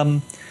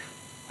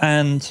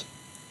 And,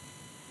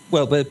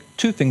 well, there are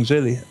two things,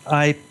 really.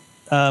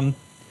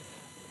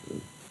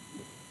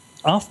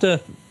 After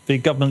the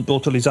government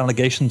brought all these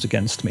allegations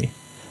against me,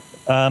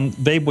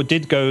 they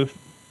did go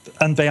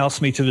and they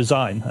asked me to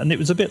resign. And it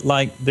was a bit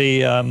like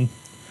the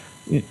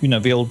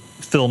old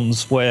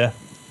films where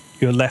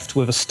you're left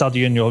with a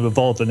study and your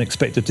revolver and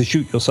expected to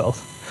shoot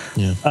yourself.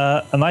 Yeah.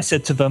 And I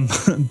said to them,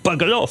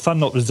 bugger off, I'm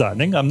not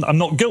resigning, I'm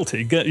not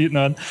guilty.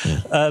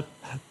 Yeah.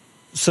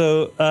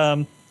 So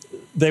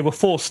they were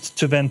forced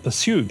to then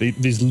pursue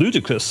these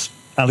ludicrous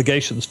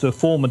allegations through a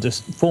formal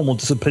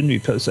disciplinary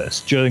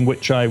process, during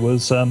which I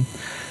was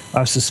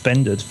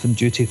suspended from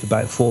duty for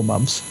about 4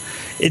 months.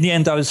 In the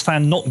end, I was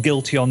found not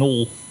guilty on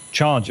all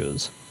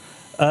charges,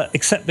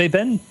 except they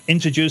then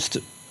introduced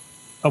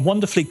a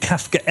wonderfully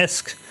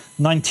Kafkaesque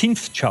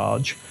 19th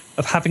charge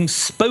of having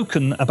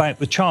spoken about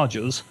the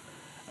charges,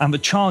 and the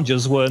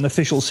charges were an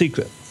official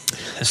secret.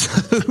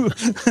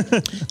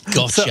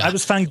 Gotcha. So I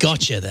was found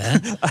gotcha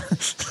there.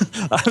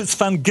 I was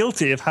found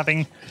guilty of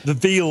having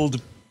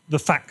revealed the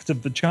fact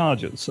of the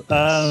charges,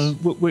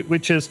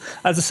 which is,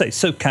 as I say,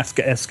 so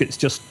Kafkaesque, it's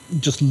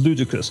just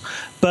ludicrous.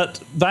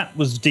 But that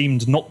was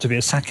deemed not to be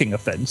a sacking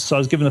offence, so I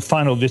was given a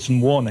final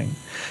written warning,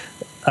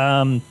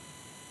 and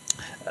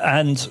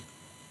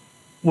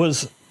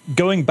was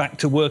going back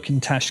to work in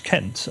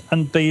Tashkent.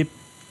 And I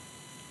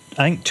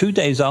think 2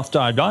 days after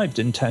I arrived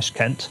in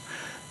Tashkent,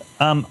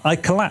 I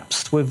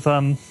collapsed with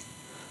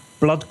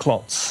blood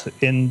clots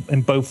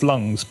in both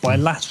lungs,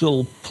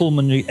 bilateral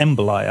pulmonary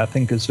emboli, I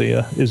think is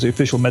the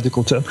official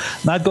medical term.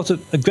 And I've got a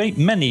great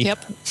many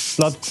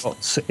blood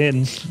clots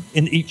in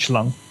each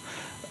lung.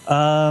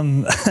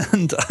 Was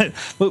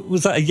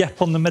that a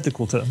yep on the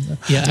medical term?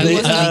 Yeah,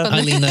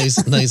 Eileen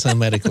knows her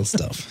medical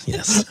stuff.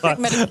 Yes. But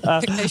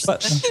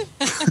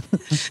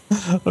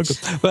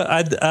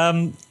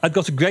I'd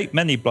got a great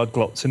many blood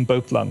clots in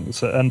both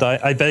lungs, and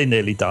I very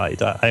nearly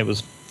died. I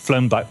was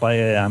flown back by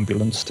air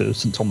ambulance to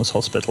St Thomas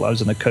Hospital. I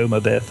was in a coma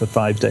there for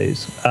 5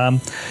 days,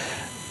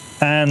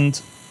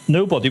 and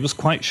nobody was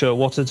quite sure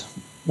what had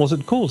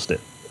caused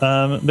it.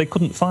 They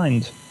couldn't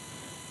find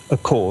a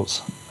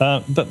cause,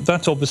 but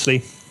that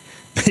obviously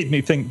made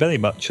me think very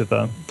much of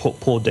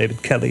poor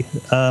David Kelly,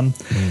 and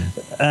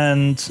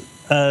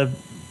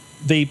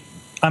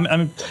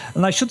and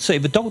I should say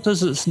the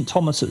doctors at St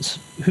Thomas's,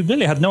 who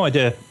really had no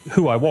idea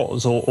who I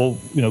was or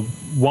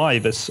why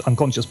this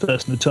unconscious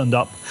person had turned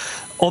up,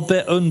 of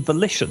their own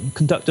volition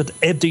conducted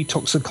every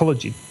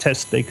toxicology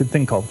test they could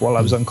think of while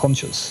I was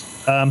unconscious,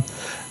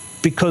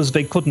 because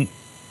they couldn't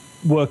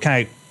work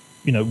out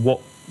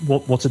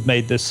what had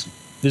made this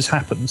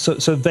happen.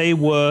 So they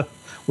were,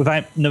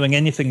 without knowing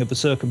anything of the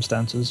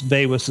circumstances,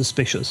 they were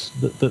suspicious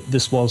that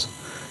this was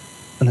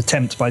an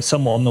attempt by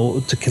someone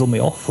to kill me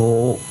off,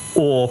 or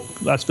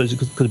I suppose it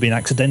could have been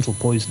accidental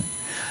poisoning.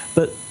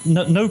 But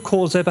no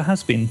cause ever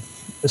has been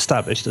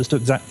established as to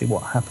exactly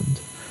what happened.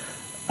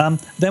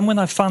 Then when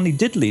I finally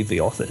did leave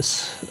the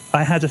office,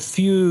 I had a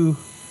few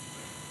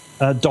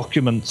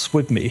documents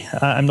with me,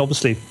 and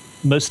obviously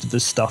most of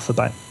this stuff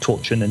about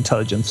torture and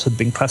intelligence had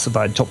been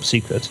classified top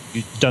secret.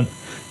 You don't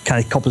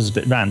carry copies of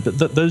it around, but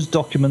those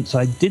documents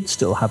I did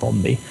still have on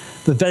me.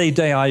 The very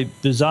day I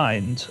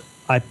resigned,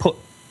 I put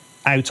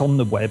out on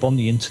the web, on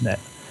the internet,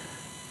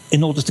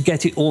 in order to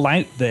get it all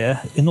out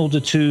there, in order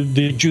to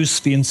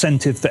reduce the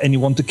incentive for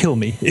anyone to kill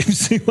me. You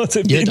see what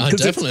I mean? Yeah, I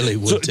definitely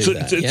would do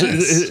that. Yes.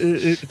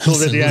 It's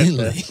already out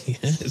there.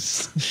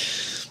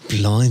 Yes.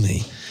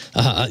 Blimey.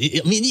 I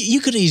mean,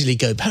 you could easily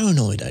go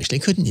paranoid, actually,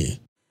 couldn't you?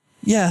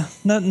 Yeah,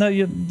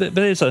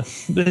 there is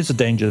a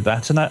danger of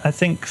that, and I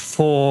think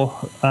for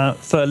a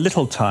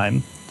little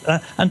time,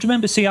 and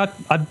remember, see,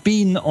 I've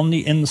been on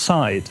the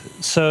inside,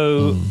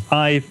 so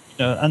I've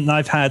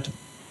had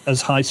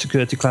as high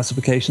security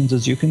classifications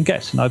as you can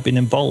get, and I've been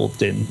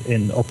involved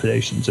in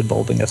operations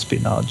involving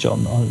espionage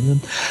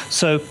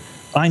so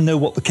I know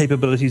what the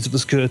capabilities of the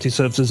security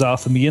services are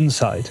from the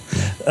inside.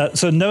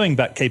 So knowing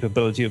that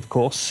capability, of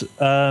course,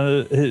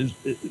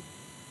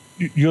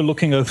 you're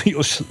looking over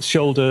your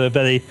shoulder a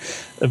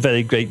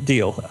very great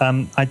deal.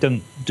 I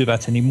don't do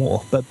that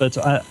anymore, but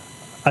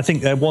I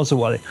think there was a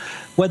worry.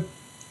 When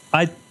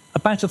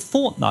about a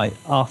fortnight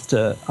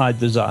after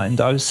I'd resigned,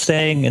 I was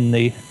staying in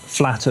the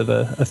flat of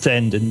a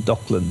friend in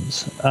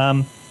Docklands,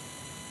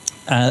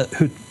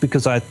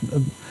 because at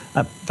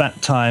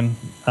that time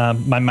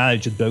my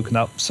marriage had broken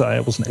up, so I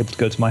wasn't able to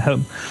go to my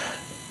home.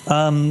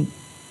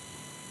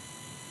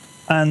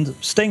 And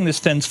staying in this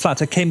friend's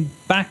flat, I came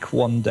back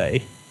one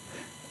day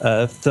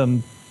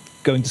from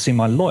going to see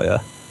my lawyer,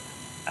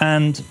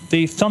 and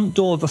the front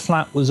door of the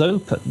flat was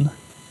open,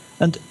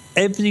 and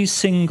every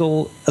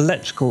single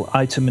electrical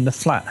item in the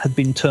flat had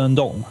been turned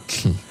on.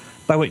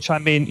 By which I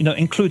mean,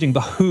 including the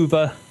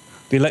Hoover,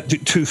 the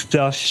electric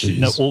toothbrush,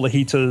 all the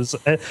heaters,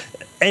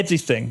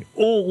 everything.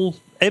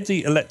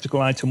 Every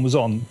electrical item was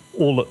on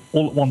all at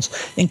once,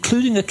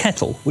 including a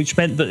kettle, which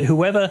meant that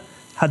whoever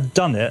had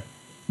done it,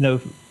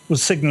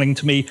 was signalling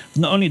to me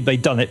not only had they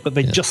done it, but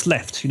they just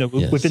left,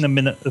 within a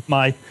minute of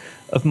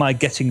my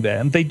getting there.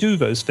 And they do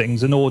those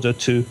things in order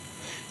to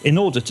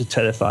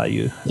terrify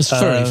you. It's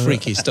very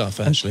freaky stuff,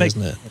 actually,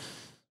 isn't it?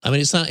 I mean,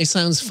 it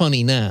sounds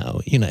funny now,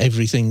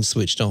 everything's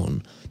switched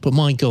on. But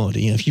my God,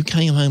 if you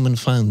came home and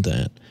found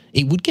that,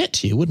 it would get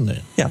to you, wouldn't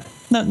it? Yeah.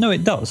 No,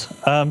 it does.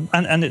 And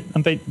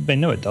they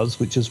know it does,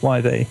 which is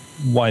why they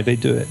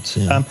do it.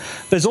 Yeah.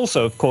 There's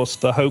also, of course,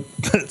 the hope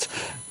that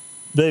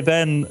they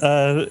then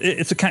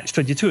it's a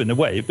catch-22 in a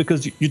way,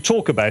 because you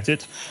talk about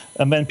it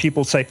and then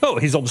people say, oh,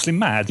 he's obviously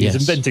mad, he's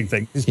inventing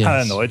things, he's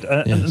paranoid,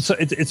 and so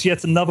it's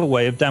yet another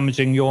way of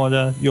damaging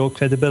your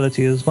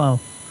credibility as well.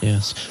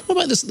 Yes. What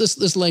about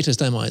this latest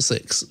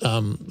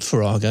MI6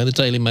 farrago? The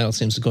Daily Mail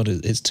seems to have got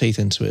its teeth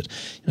into it.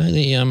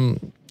 The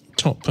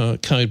top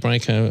code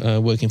breaker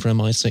working for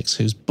MI6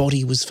 whose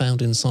body was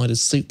found inside a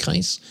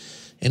suitcase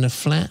in a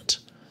flat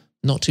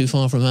not too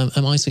far from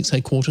MI6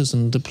 headquarters,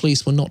 and the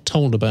police were not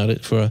told about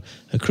it for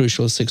a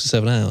crucial 6 or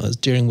 7 hours,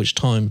 during which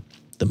time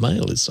the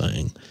Mail is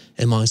saying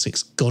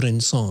MI6 got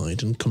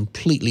inside and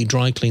completely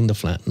dry cleaned the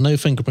flat. No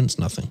fingerprints,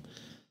 nothing.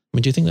 I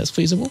mean, do you think that's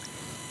feasible?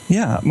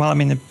 Yeah, well, I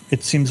mean,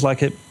 it seems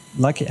like it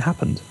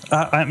happened.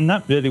 And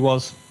that really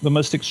was the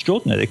most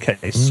extraordinary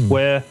case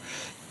where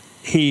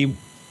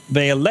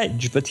they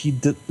allege that he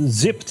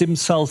zipped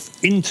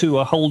himself into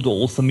a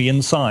holdall from the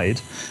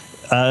inside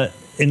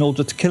in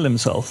order to kill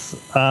himself.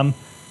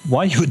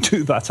 Why you would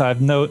do that, I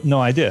have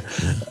no idea.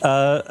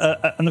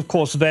 And of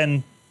course,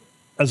 then,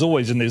 as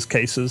always in these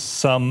cases,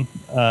 some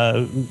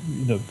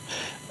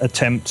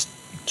attempt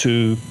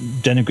to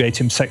denigrate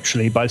him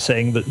sexually by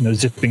saying that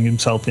zipping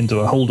himself into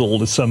a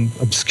holdall is some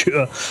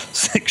obscure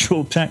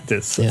sexual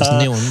practice. Yeah, it's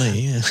new on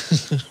me, yeah.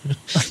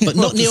 But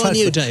not new on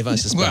you, Dave, I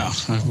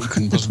suspect. Well, I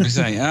couldn't possibly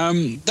say.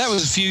 That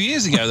was a few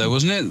years ago, though,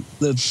 wasn't it?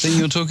 The thing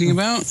you're talking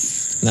about?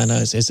 No,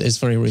 it's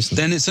very recent.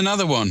 Then it's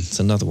another one.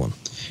 It's another one,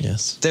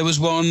 yes. There was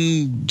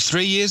one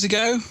 3 years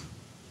ago.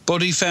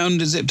 Body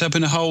found zipped up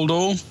in a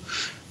holdall.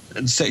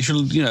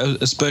 Sexual,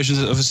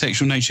 aspersions of a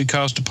sexual nature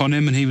cast upon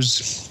him, and he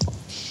was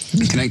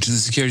connected to the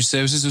security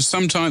services. It was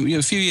sometime,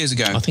 a few years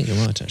ago. I think you're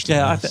right, actually.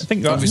 Yeah, yes. I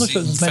think you're right.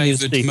 Obviously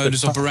favoured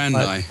modus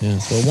operandi.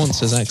 Yes, well,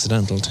 once as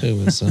accidental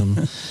too as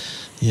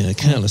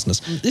carelessness.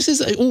 This is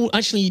all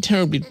actually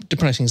terribly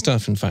depressing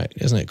stuff, in fact,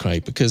 isn't it,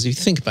 Craig? Because if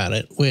you think about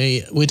it,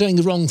 we're doing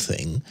the wrong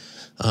thing.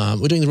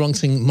 We're doing the wrong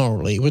thing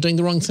morally. We're doing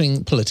the wrong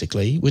thing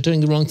politically. We're doing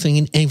the wrong thing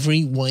in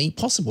every way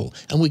possible,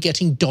 and we're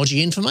getting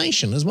dodgy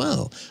information as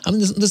well. I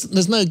mean,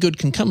 there's no good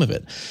can come of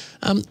it.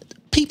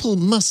 People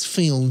must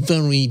feel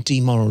very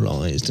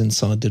demoralised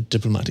inside the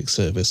diplomatic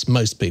service.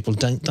 Most people,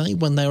 don't they?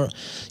 When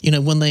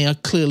they are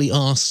clearly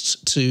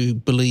asked to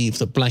believe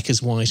that black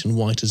is white and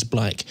white is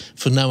black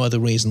for no other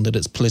reason that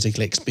it's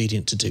politically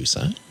expedient to do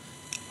so.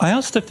 I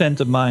asked a friend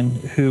of mine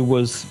who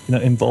was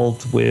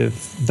involved with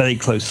very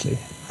closely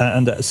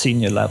and at a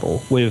senior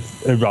level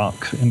with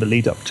Iraq in the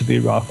lead up to the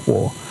Iraq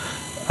War,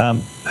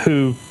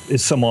 who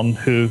is someone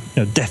who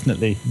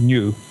definitely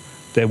knew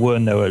there were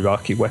no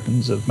Iraqi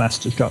weapons of mass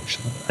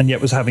destruction, and yet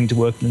was having to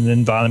work in an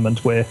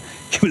environment where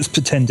he was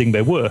pretending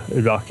there were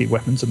Iraqi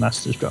weapons of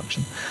mass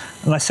destruction.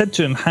 And I said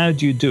to him, how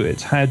do you do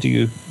it? How do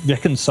you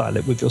reconcile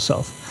it with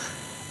yourself?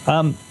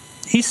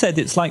 He said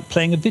it's like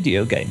playing a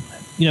video game.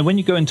 When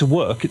you go into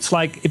work, it's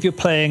like if you're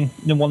playing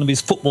one of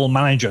these football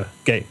manager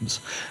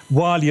games.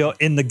 While you're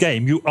in the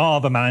game, you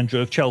are the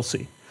manager of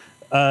Chelsea.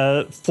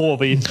 For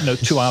the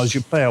 2 hours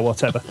you play or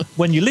whatever.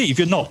 When you leave,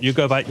 you're not. You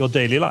go about your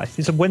daily life.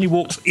 He said when he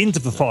walks into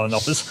the Foreign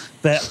Office,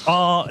 there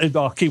are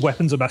Iraqi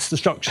weapons of mass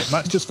destruction.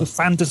 That's just the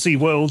fantasy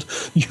world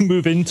you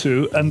move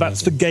into, and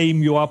that's the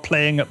game you are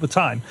playing at the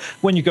time.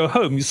 When you go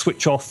home, you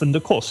switch off, and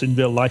of course, in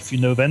real life,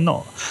 they're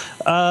not.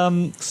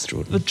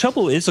 The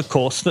trouble is, of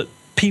course, that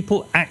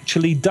people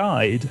actually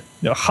died.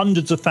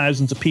 Hundreds of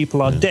thousands of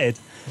people are dead.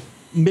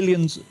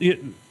 Millions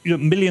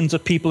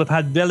of people have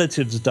had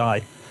relatives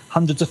die.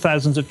 Hundreds of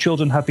thousands of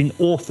children have been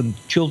orphaned.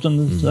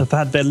 Children have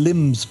had their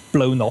limbs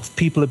blown off.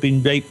 People have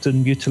been raped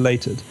and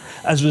mutilated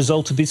as a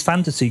result of these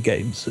fantasy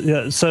games.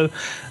 So,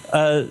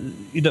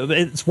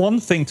 it's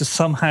one thing to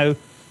somehow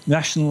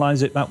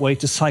rationalize it that way,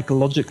 to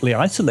psychologically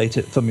isolate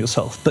it from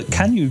yourself. But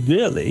can you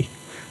really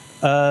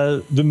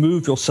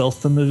remove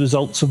yourself from the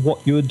results of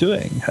what you are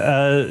doing.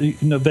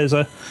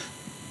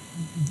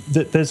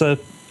 There's a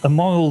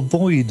moral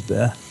void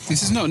there.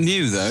 This is not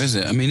new, though, is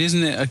it? I mean,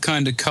 isn't it a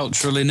kind of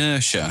cultural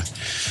inertia?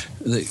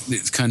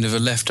 It's kind of a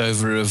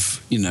leftover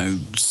of,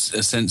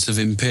 a sense of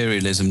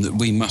imperialism, that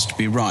we must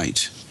be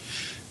right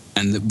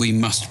and that we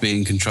must be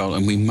in control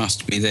and we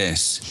must be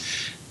this.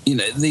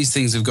 These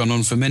things have gone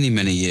on for many,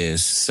 many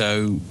years.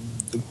 So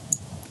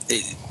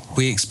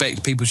we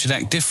expect people should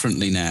act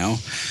differently now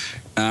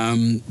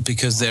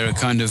because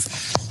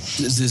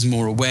there's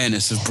more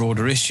awareness of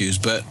broader issues.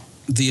 But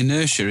the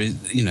inertia,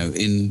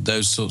 in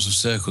those sorts of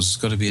circles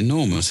has got to be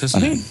enormous,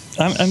 hasn't it?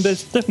 And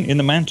there's definitely an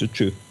amount of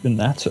truth in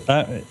that.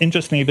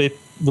 Interestingly,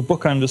 the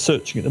book I'm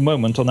researching at the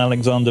moment on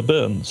Alexander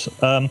Burns,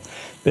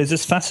 there's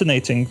this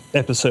fascinating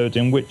episode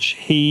in which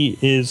he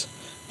is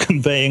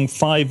conveying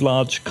 5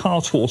 large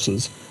cart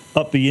horses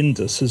up the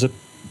Indus as a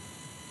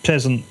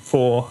present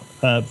for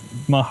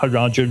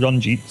Maharaja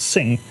Ranjit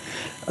Singh.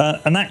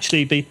 And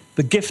actually,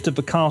 the gift of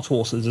the cart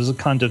horses is a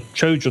kind of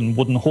Trojan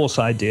wooden horse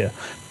idea,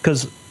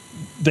 because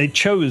they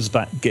chose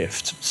that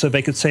gift so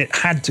they could say it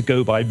had to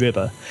go by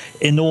river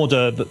in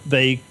order that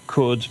they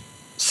could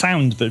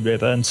sound the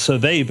river and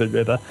survey the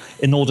river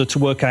in order to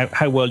work out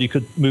how well you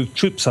could move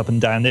troops up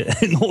and down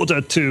it in order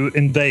to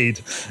invade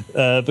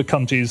the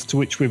countries to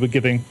which we were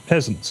giving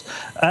peasants.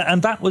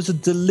 And that was a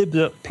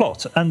deliberate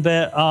plot. And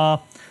there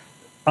are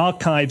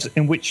archives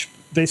in which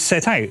they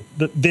set out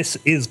that this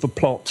is the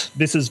plot,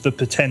 this is the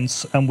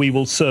pretense, and we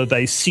will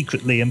survey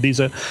secretly. And these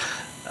are,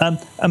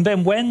 and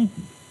then when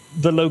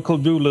the local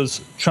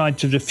rulers tried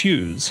to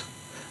refuse,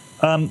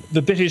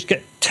 the British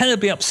get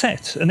terribly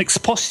upset and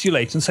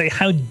expostulate and say,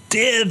 how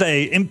dare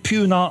they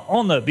impugn our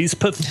honour, these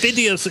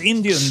perfidious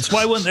Indians,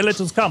 why won't they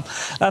let us come?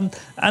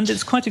 And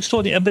it's quite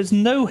extraordinary. And there's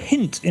no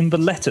hint in the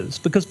letters,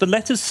 because the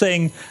letters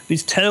saying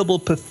these terrible,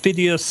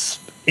 perfidious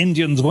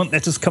Indians won't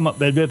let us come up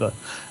their river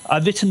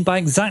are written by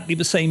exactly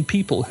the same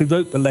people who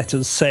wrote the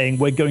letters saying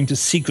we're going to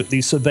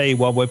secretly survey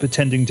while we're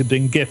pretending to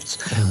bring gifts,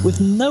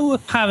 with no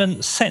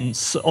apparent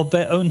sense of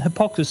their own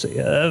hypocrisy.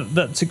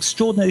 That's the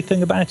extraordinary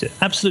thing about it.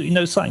 Absolutely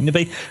no sign.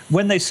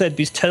 When they said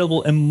these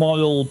terrible,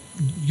 immoral,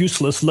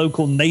 useless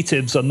local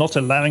natives are not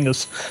allowing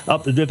us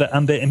up the river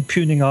and they're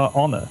impugning our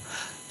honour,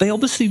 they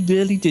obviously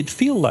really did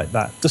feel like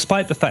that,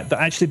 despite the fact that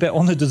actually their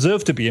honour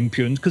deserved to be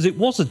impugned because it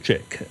was a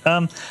trick.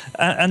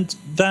 And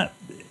that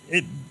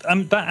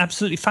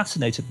absolutely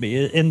fascinated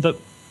me in that,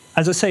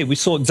 as I say, we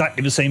saw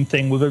exactly the same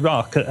thing with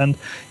Iraq, and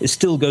it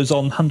still goes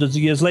on hundreds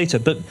of years later.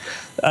 But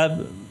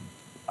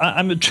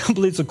the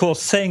trouble is, of course,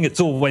 saying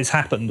it's always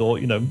happened or,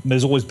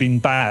 there's always been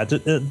bad,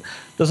 it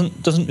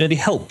doesn't really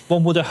help.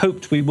 One would have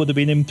hoped we would have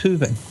been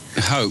improving.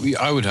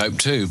 I would hope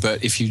too,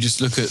 but if you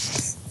just look at,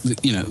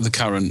 the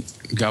current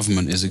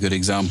government is a good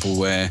example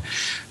where,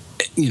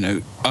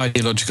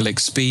 ideological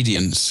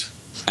expedience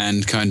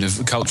and kind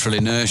of cultural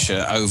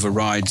inertia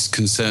overrides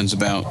concerns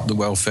about the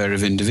welfare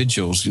of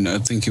individuals. I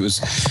think it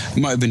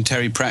might have been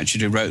Terry Pratchett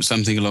who wrote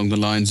something along the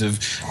lines of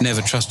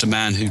never trust a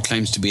man who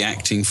claims to be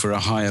acting for a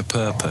higher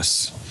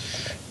purpose.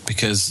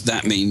 Because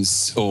that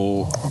means,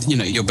 or,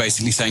 you're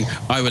basically saying,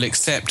 I will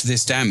accept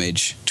this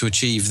damage to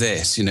achieve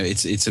this.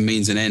 It's a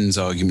means and ends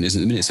argument,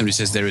 isn't it? The minute somebody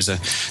says there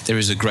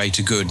is a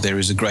greater good, there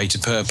is a greater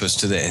purpose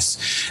to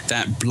this,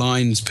 that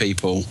blinds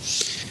people.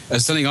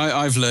 As something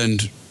I've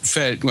learned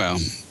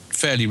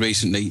fairly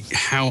recently,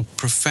 how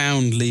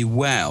profoundly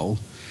well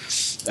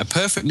a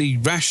perfectly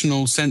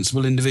rational,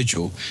 sensible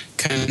individual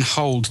can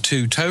hold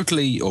two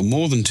totally, or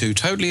more than two,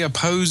 totally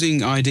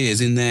opposing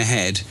ideas in their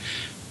head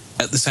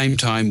at the same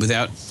time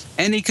without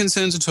any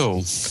concerns at all.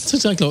 That's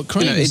exactly what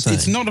Craig was saying.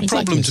 It's not a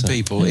problem to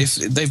people. Yes.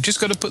 If they've just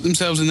got to put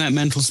themselves in that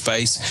mental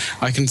space,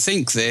 I can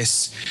think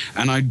this,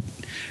 and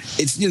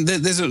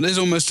there's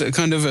almost a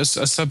kind of a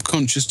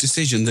subconscious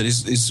decision that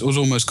is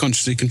almost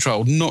consciously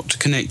controlled not to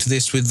connect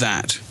this with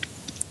that.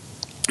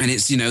 And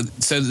it's,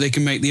 so that they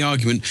can make the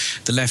argument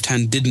the left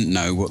hand didn't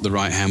know what the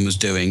right hand was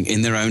doing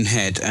in their own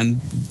head. And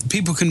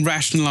people can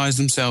rationalise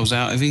themselves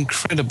out of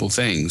incredible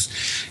things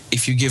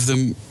if you give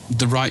them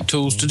the right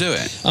tools to do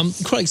it.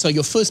 Craig, so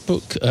your first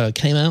book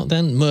came out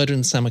then, Murder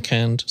in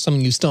Samarkand,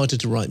 something you started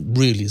to write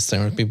really as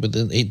therapy, but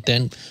it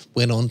then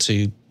went on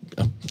to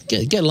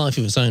get a life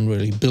of its own,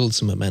 really, build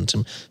some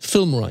momentum.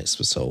 Film rights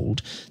were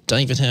sold.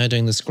 David Hare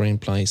doing the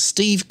screenplay.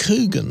 Steve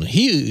Coogan,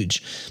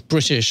 huge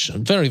British,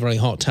 very, very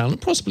hot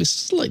talent, possibly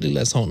slightly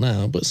less hot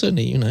now, but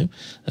certainly,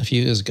 a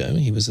few years ago,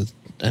 he was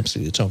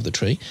absolutely the top of the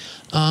tree.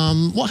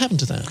 What happened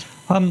to that?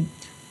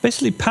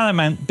 Basically,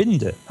 Paramount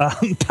binned it.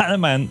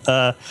 Paramount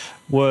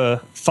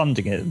were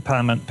funding it.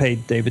 Paramount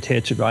paid David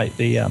Hare to write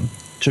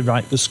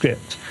the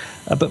script.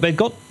 But they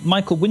got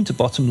Michael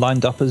Winterbottom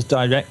lined up as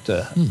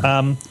director.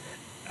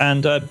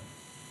 And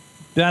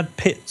Brad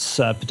Pitt's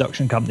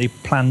production company,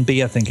 Plan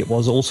B, I think it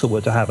was, also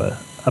were to have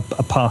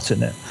a part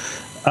in it.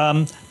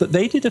 But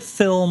they did a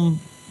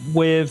film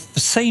with the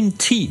same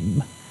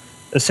team,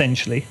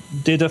 essentially,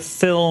 did a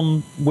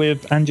film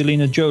with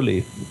Angelina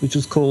Jolie, which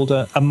was called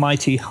A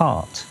Mighty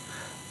Heart,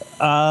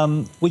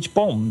 which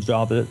bombed,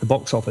 rather, at the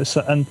box office.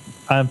 And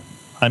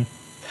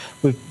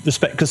with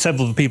respect, because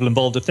several of the people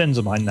involved are friends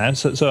of mine now.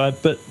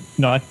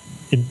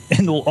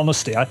 In all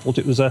honesty, I thought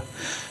it was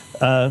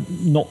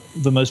not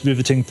the most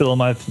riveting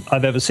film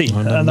I've ever seen.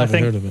 I've never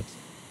heard of it.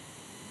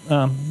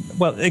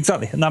 Well,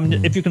 exactly. And I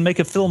mean, if you can make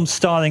a film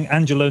starring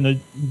Angelina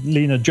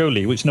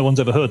Jolie, which no one's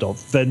ever heard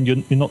of, then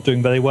you're not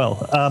doing very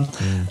well.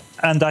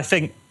 And I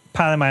think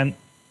Paramount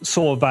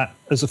saw that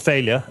as a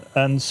failure,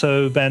 and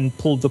so then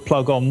pulled the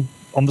plug on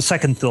the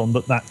second film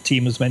that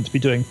team was meant to be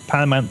doing.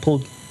 Paramount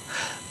pulled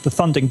the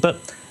funding.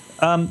 But,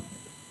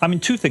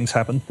 two things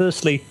happened.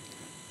 Firstly,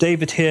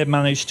 David Heer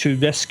managed to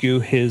rescue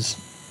his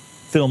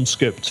film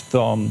script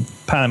from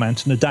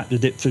Paramount and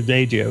adapted it for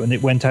radio, and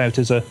it went out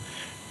as a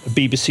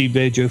BBC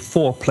Radio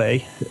 4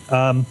 play,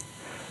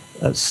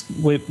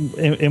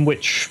 in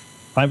which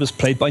I was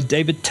played by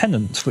David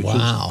Tennant, which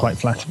was quite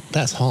flattering.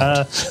 That's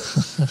hot.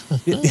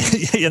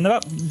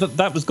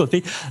 That was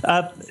good.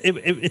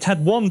 It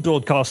had one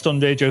broadcast on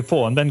Radio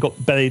 4 and then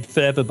got buried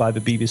forever by the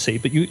BBC.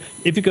 But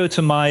if you go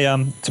to my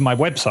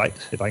website,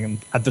 if I can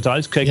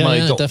advertise,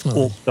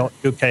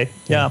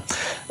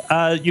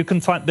 craigmurray.org.uk, you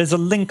can find there's a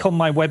link on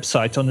my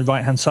website on the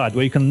right-hand side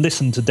where you can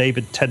listen to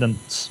David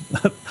Tennant's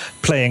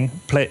playing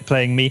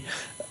me.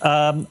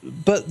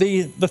 But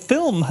the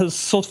film has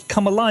sort of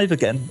come alive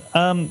again.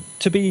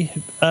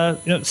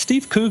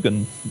 Steve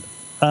Coogan,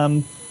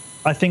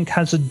 I think,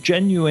 has a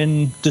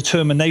genuine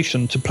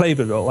determination to play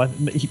the role.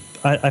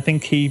 I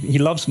think he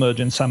loves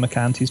Murder in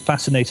Samarkand. He's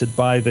fascinated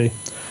by the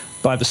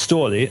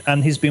story,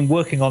 and he's been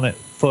working on it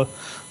for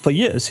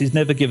years. He's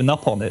never given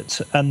up on it,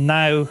 and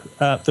now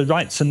the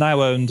rights are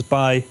now owned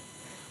by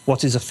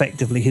what is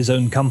effectively his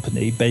own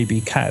company, Baby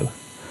Cow.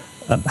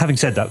 Having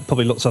said that,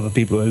 probably lots of other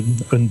people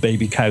own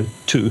Baby Cow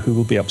too, who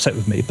will be upset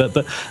with me.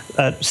 But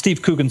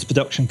Steve Coogan's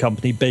production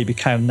company, Baby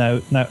Cow,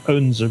 now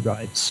owns the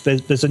rights.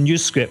 There's a new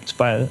script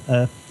by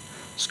a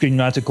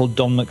screenwriter called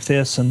Don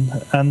McPherson,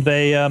 and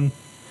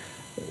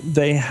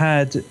they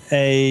had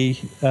a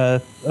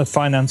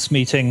finance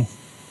meeting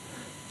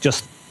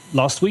just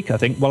last week, I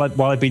think. While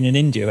I've been in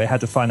India, they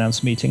had a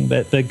finance meeting.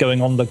 They're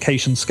going on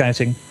location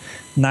scouting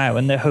now,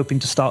 and they're hoping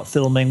to start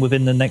filming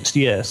within the next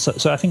year.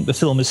 So I think the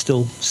film is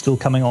still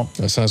coming on.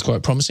 That sounds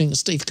quite promising.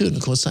 Steve Coogan,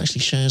 of course, actually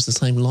shares the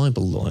same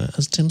libel lawyer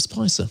as Tim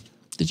Spicer.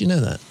 Did you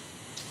know that?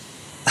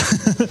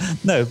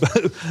 No,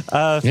 but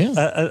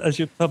as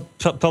you're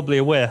probably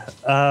aware,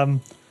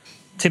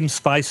 Tim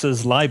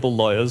Spicer's libel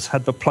lawyers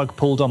had the plug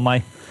pulled on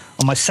my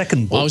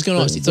second book. Well, I was going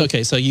to ask you,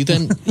 okay, so you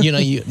then,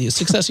 the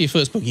success of your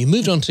first book, you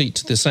moved on to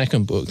the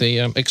second book, the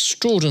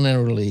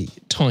extraordinarily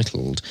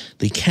titled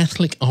The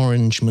Catholic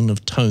Orangeman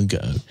of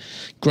Togo.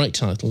 Great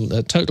title,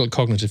 total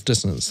cognitive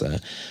dissonance there.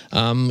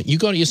 You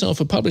got yourself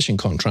a publishing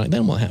contract,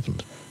 then what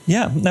happened?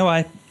 Yeah, no,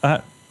 I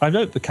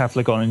wrote The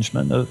Catholic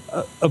Orangeman,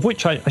 of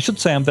which I should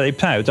say I'm very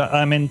proud.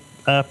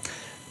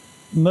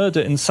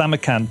 Murder in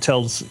Samarkand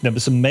tells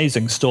this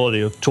amazing story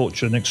of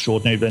torture and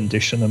extraordinary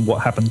rendition and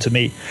what happened to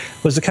me,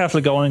 whereas The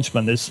Catholic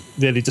Orangeman is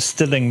really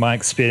distilling my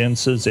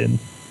experiences in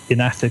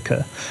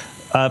Africa.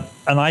 And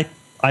I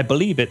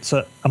believe it's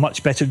a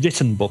much better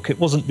written book. It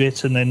wasn't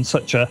written in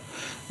such a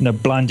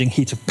blinding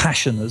heat of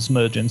passion as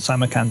Murder in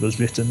Samarkand was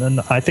written,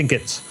 and I think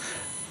it's,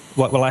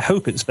 well, I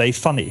hope it's very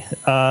funny.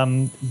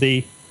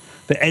 The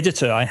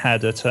editor I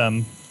had at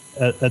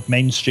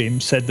Mainstream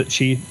said that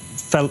she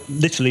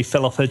literally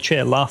fell off her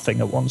chair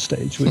laughing at one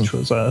stage, which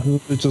was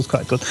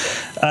quite good.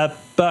 But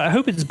I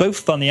hope it's both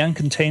funny and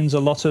contains a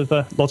lot of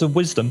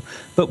wisdom.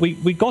 But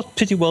we got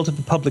pretty well to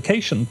the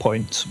publication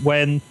point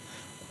when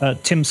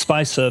Tim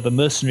Spicer, the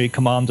mercenary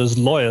commander's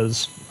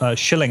lawyers,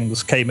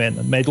 Shillings, came in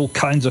and made all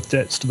kinds of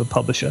threats to the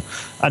publisher,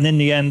 and in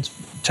the end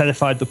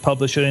terrified the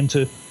publisher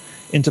into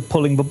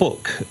pulling the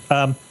book.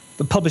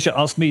 The publisher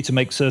asked me to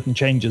make certain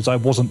changes I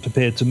wasn't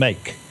prepared to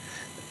make.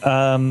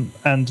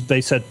 And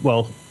they said,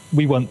 well,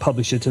 we won't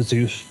publish it as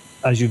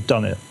you've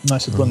done it. And I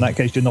said, well, in that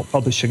case, you're not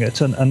publishing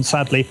it. And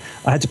sadly,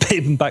 I had to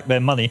pay them back their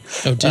money.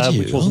 Oh, did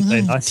you? Which wasn't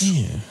very nice.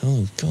 Dear.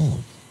 Oh,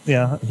 God.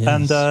 Yeah.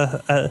 Yes.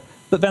 And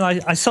but then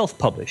I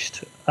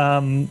self-published.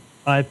 And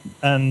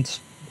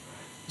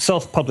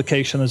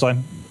self-publication, as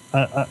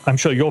I'm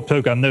sure your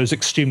program knows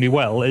extremely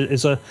well,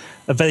 is a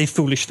very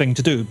foolish thing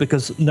to do,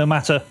 because no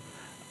matter...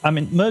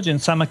 Murder in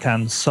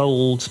Samarkand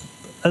sold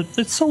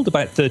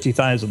about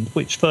 30,000,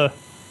 which for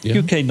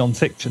UK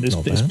non-fiction is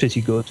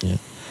pretty good. Yeah.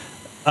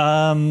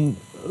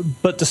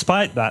 But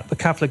despite that, The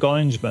Catholic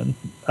Orangeman,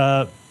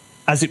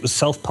 as it was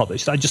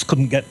self-published, I just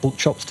couldn't get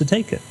bookshops to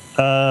take it.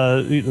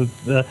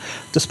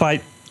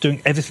 Despite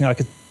doing everything I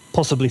could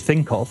possibly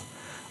think of,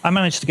 I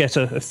managed to get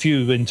a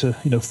few into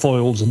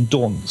Foyles and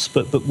Daunts,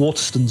 but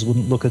Waterstones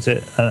wouldn't look at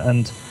it,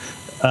 and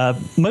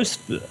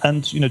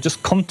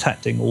just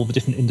contacting all the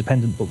different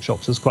independent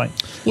bookshops is quite.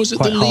 Was it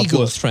quite the legal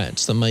work.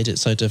 threats that made it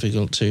so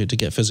difficult to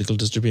get physical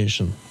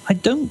distribution? I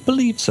don't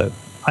believe so.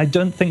 I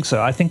don't think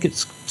so. I think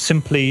it's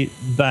simply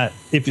that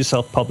if you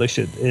self-publish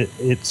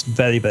it's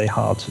very, very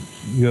hard.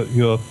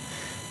 You're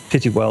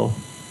pretty well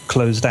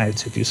closed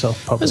out if you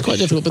self-publish. It's quite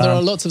difficult, but there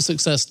are lots of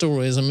success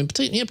stories.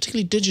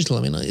 Particularly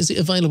digital. Is it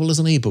available as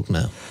an ebook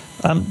now?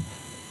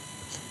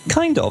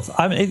 Kind of.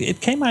 I mean,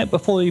 it came out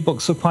before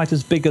ebooks were quite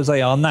as big as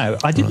they are now.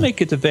 I did make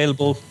it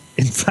available,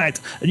 in fact,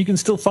 and you can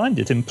still find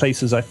it in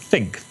places, I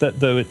think, that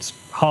though it's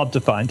hard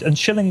to find. And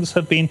Schillings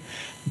have been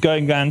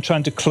going around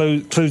trying to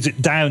close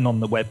it down on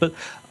the web. But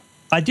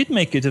I did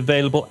make it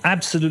available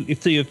absolutely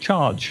free of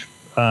charge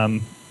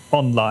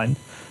online,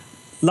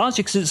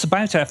 largely because it's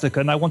about Africa,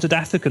 and I wanted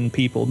African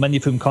people, many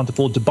of whom can't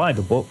afford to buy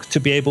the book, to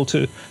be able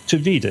to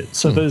read it.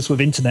 So those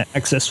with internet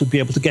access would be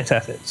able to get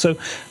at it. So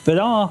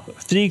there are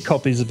 3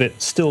 copies of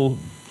it still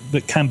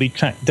that can be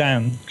tracked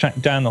down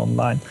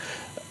online.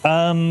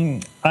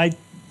 Sounds like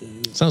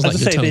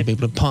you're telling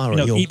people to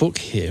pirate your book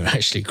here,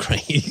 actually,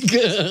 Craig.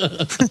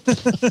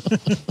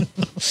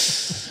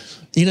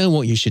 You know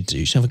what you should do?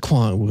 You should have a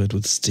quiet word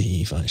with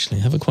Steve, actually.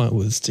 Have a quiet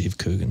word with Steve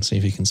Coogan, see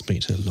if he can speak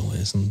to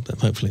lawyers, and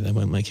hopefully they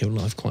won't make your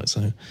life quite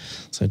so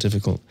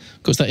difficult.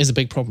 Of course, that is a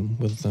big problem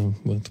with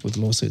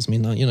lawsuits. I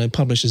mean,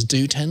 publishers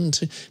do tend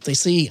to, if they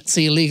see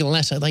a legal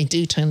letter, they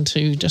do tend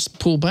to just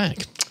pull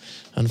back,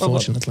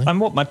 unfortunately.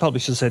 And what my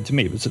publisher said to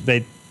me was that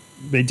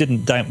they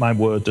didn't doubt my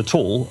word at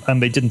all,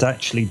 and they didn't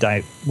actually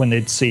doubt, when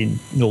they'd seen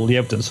all the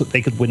evidence, that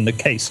they could win the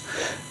case.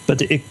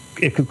 But it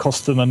could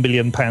cost them £1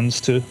 million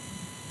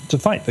to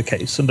fight the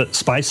case, and that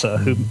Spicer,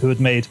 who had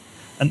made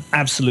an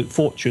absolute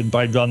fortune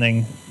by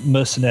running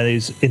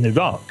mercenaries in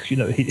Iraq, he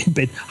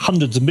made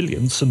hundreds of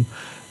millions from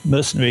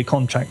mercenary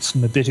contracts from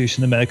the British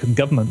and American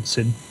governments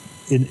in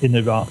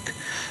Iraq.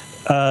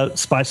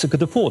 Spicer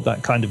could afford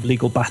that kind of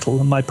legal battle,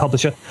 and my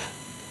publisher,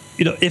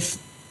 if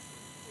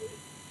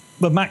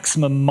the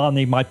maximum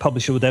money my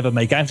publisher would ever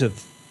make out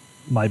of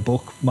my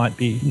book might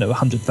be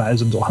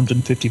 100,000 or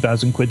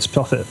 150,000 quid's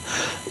profit.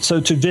 So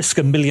to risk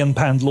 £1 million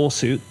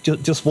lawsuit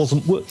just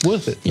wasn't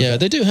worth it. Yeah,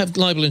 they do have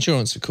libel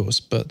insurance, of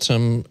course, but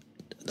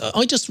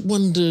I just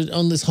wondered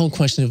on this whole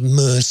question of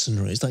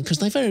mercenaries, because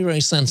they're very, very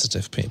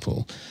sensitive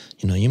people.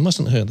 You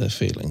mustn't hurt their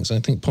feelings. I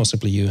think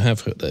possibly you have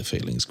hurt their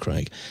feelings,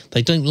 Craig.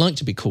 They don't like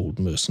to be called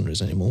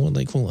mercenaries anymore. What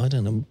they call, I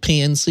don't know,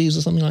 PNCs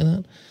or something like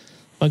that.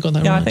 Have I got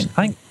that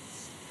right?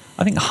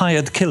 I think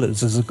hired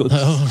killers is a good...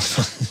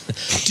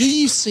 Do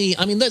you see...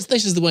 I mean,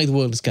 this is the way the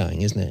world is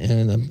going, isn't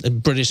it? In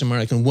British,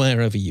 American,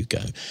 wherever you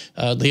go.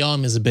 The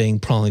armies are being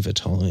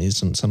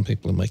privatised, and some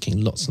people are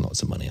making lots and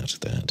lots of money out of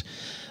that.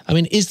 I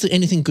mean, is there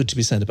anything good to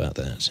be said about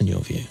that, in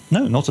your view?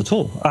 No, not at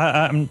all.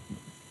 I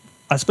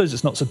suppose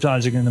it's not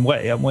surprising in a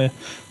way. And we're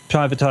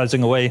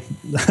privatising away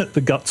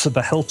the guts of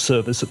the health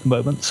service at the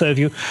moment. So if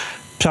you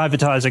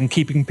privatising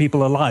keeping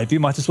people alive, you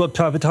might as well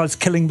privatise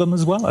killing them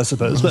as well, I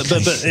suppose. Okay.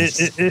 But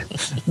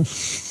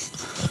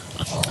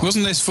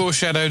wasn't this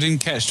foreshadowed in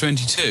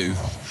Catch-22?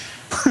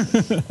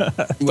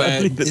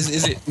 Where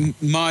is it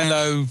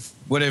Milo,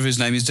 whatever his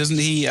name is? Doesn't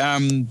he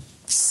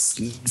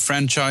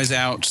franchise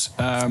out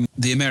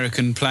the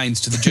American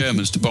planes to the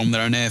Germans to bomb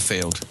their own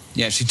airfield?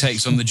 He actually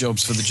takes on the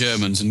jobs for the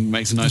Germans and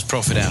makes a nice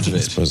profit out of it.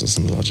 I suppose there's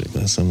some logic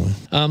there somewhere.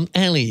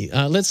 Ellie,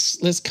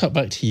 let's cut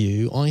back to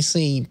you. I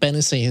see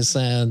Benessy has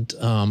said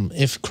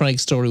if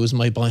Craig's story was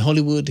made by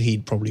Hollywood,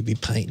 he'd probably be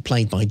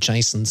played by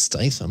Jason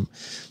Statham.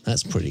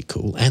 That's pretty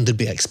cool. And there'd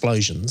be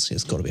explosions.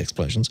 It's got to be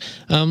explosions.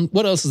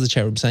 What else is the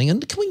Cherub saying?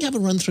 And can we have a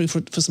run through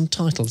for some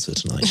titles for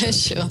tonight?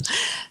 Sure.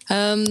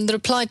 The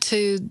reply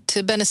to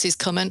Benessy's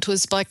comment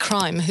was by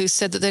Crime, who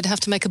said that they'd have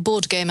to make a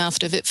board game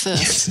out of it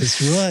first. Yes,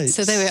 that's right.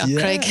 So there we are, yeah.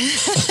 Craig.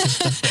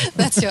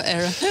 That's your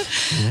error.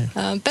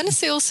 Yeah.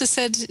 Benessy also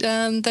said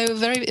they were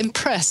very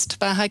impressed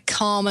by how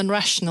calm and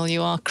rational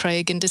you are,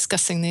 Craig, in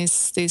discussing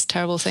these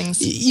terrible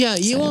things. Yeah,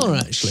 you are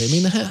actually. I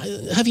mean,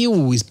 have you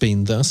always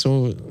been thus,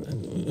 or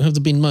have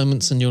there been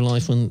moments in your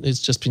life when it's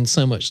just been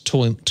so much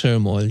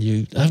turmoil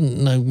you haven't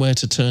known where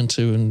to turn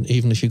to, and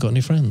even if you've got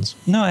any friends?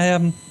 No,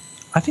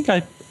 I think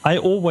I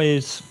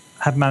always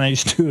have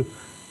managed to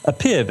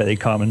appear very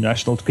calm and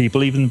rational to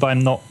people, even if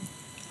I'm not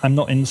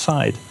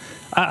inside.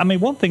 I mean,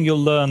 one thing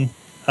you'll learn,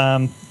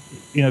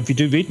 if you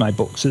do read my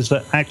books, is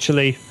that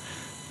actually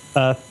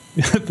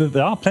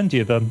there are plenty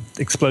of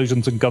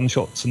explosions and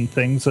gunshots and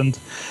things, and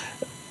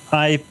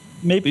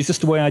maybe it's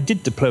just the way I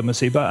did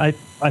diplomacy, but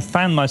I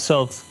found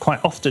myself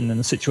quite often in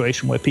a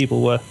situation where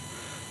people were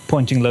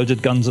pointing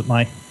loaded guns at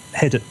my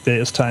head at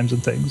various times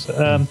and things.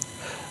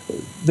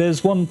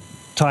 There's one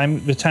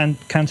time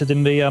recounted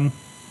in the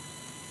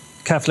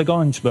Catholic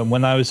Orangeman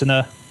when I was in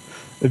a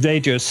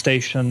radio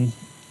station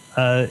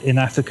in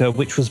Africa,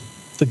 which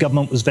the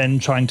government was then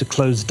trying to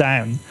close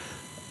down.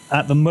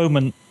 At the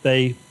moment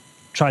they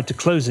tried to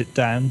close it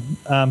down,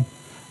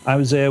 I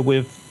was there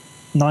with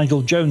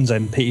Nigel Jones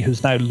MP,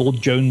 who's now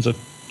Lord Jones of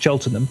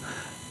Cheltenham.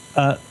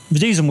 The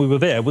reason we were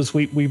there was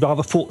we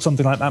rather thought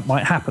something like that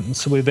might happen,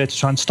 so we were there to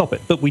try and stop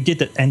it. But we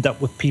did end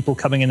up with people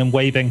coming in and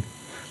waving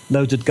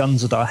loaded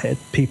guns at our head,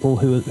 people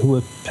who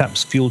were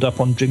perhaps fueled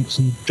up on drinks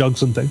and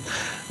drugs and things.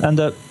 And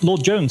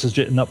Lord Jones has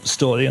written up the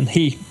story, and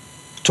he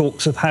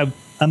talks of how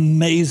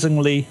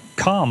amazingly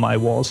calm I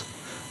was.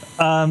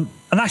 And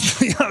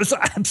actually, I was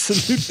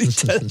absolutely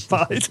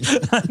terrified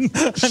and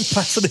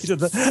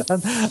fascinated.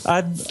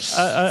 And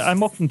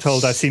I'm often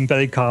told I seem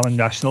very calm and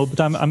rational, but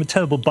I'm a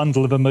terrible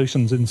bundle of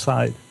emotions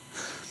inside.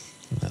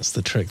 That's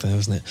the trick there,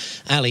 isn't it?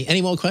 Ali,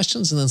 any more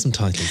questions? And then some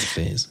titles,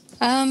 please.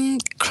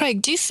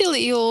 Craig, do you feel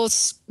that your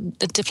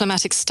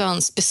diplomatic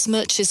stance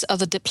besmirches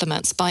other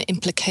diplomats by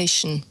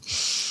implication?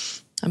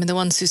 I mean, the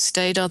ones who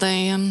stayed, are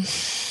they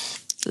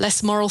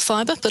less moral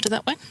fibre, put it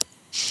that way?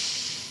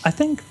 I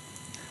think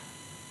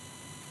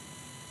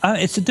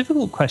it's a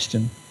difficult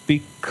question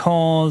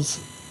because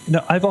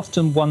I've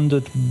often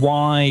wondered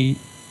why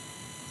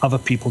other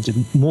people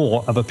didn't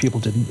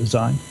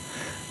resign.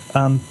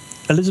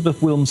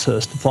 Elizabeth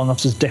Wilmshurst, the Foreign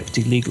Office's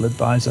deputy legal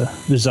advisor,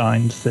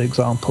 resigned, for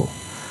example.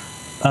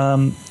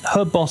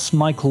 Her boss,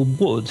 Michael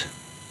Wood,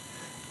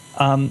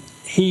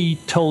 he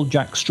told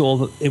Jack Straw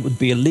that it would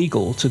be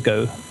illegal to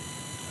go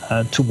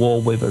to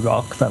war with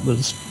Iraq. That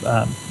was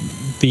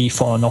the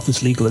Foreign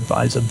Office legal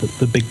advisor,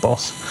 the big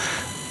boss.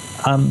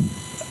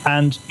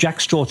 And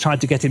Jack Straw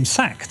tried to get him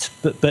sacked,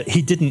 but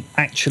he didn't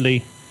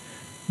actually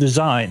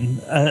resign.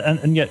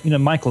 And yet,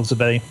 Michael's a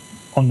very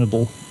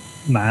honourable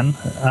man.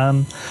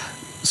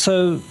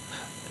 So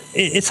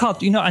it's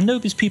hard. I know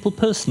these people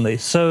personally,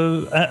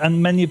 so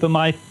and many of them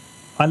I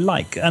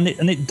like, and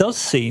it does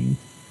seem,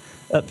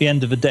 at the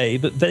end of the day,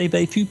 that very,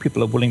 very few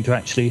people are willing to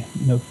actually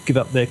give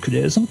up their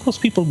careers. And of course,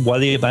 people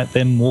worry about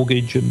their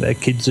mortgage and their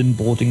kids in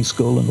boarding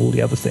school and all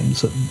the other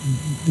things that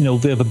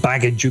the other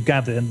baggage you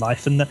gather in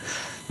life, and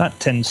that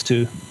tends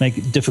to make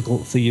it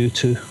difficult for you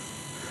to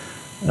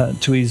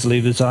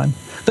easily resign.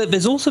 But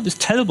there's also this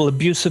terrible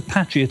abuse of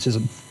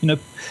patriotism,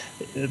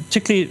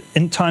 particularly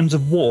in times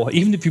of war.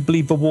 Even if you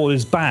believe the war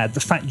is bad, the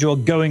fact you're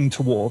going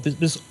to war, there's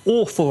this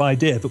awful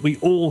idea that we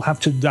all have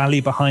to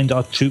rally behind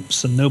our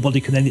troops and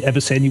nobody can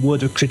ever say any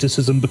word of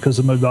criticism because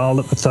of morale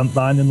at the front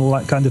line and all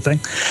that kind of thing.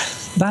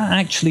 That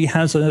actually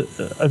has a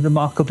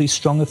remarkably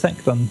strong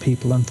effect on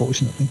people,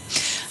 unfortunately.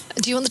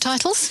 Do you want the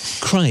titles?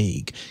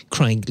 Craig,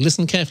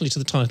 listen carefully to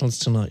the titles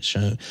of tonight's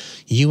show.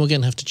 You are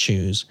going to have to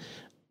choose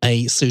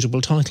a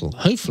suitable title.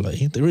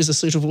 Hopefully, there is a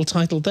suitable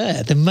title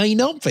there. There may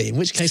not be, in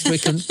which case we're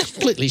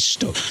completely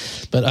stuck.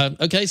 But,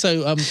 OK,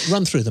 so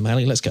run through them,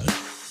 Ali. Let's go.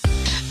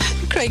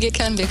 Craig, it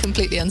can be a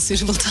completely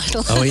unsuitable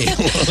title. Oh, yeah.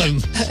 Well,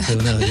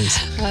 no, it is.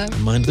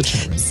 Mind the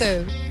chat room.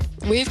 So,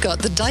 we've got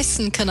The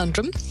Dyson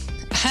Conundrum,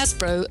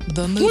 Hasbro,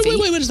 the movie.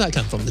 Wait, where does that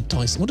come from? The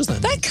Dyson? What does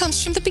that mean? That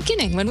comes from the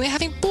beginning when we were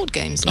having board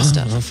games and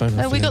stuff. Oh, fair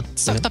enough, We got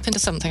sucked up into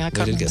something. I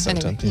can't remember. Get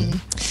sucked up, yeah.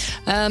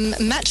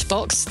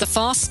 Matchbox, The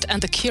Fast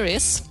and the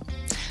Curious.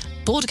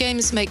 Board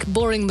games make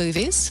boring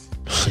movies.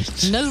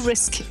 No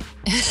risk.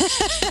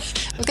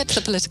 We'll get to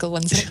the political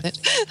ones in a bit.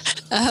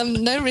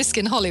 No Risk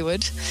in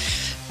Hollywood.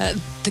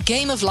 The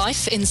Game of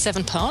Life in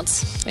 7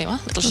 parts. There you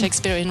are. Little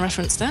Shakespearean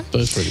reference there.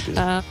 That's pretty good.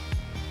 Yeah,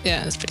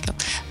 that's pretty cool.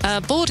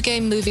 Board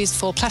game movies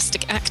for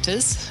plastic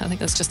actors. I think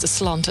that's just a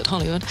slant at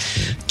Hollywood.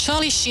 Yeah.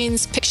 Charlie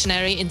Sheen's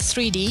Pictionary in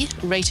 3D,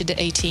 rated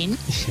 18. Yeah,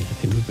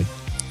 it would be.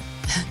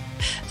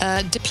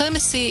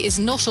 Diplomacy is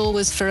not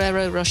always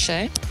Ferrero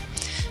Rocher.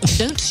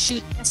 Don't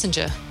shoot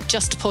messenger,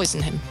 just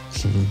poison him.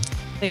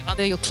 There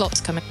are your plots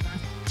coming.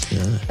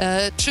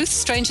 Yeah. Truth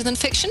stranger than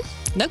fiction?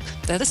 Nope,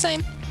 they're the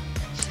same.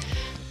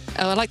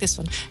 Oh, I like this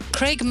one.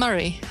 Craig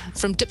Murray,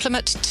 From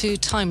Diplomat to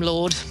Time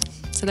Lord.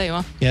 So there you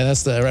are. Yeah,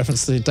 that's the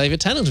reference to David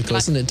Tennant, of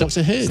course, isn't it?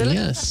 Doctor Who,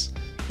 yes.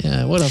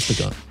 Yeah, what else we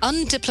got?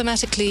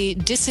 Undiplomatically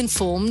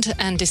disinformed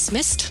and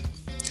dismissed.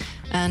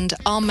 And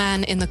Our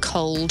Man in the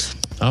Cold.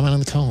 Our Man in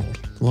the Cold.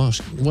 Well,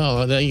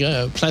 there you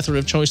go. A plethora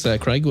of choice there,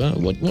 Craig.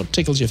 What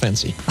tickles your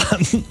fancy?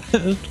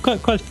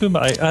 quite a few.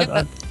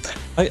 I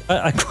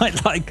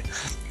quite like.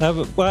 I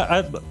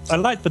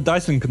like the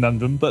Dyson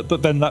Conundrum, but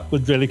then that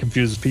would really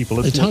confuse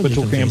people. It totally we're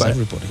talking about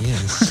everybody.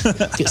 Yes.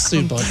 Get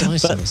sued by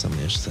Dyson or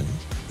something, I should say.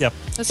 Yeah,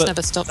 that's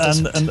never stopped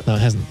us. No,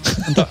 it hasn't.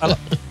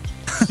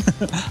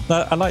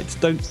 I like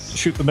Don't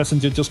Shoot the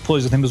Messenger, just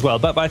poison him as well.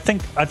 But I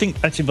think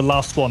actually the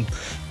last one,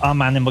 Our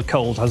Man in the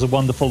Cold, has a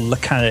wonderful Le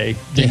Carré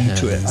theme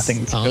to it. I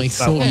think. I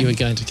thought you were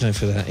going to go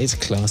for that. It's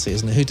classy,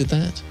 isn't it? Who did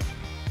that?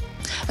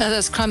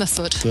 That's Crime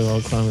Afoot. Good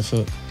old Crime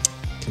Afoot.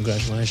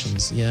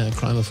 Congratulations. Yeah,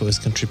 Crime Afoot has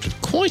contributed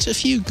quite a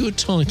few good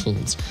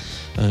titles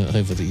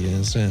over the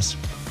years, yes.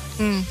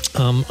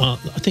 I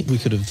think we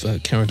could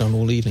have carried on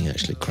all evening,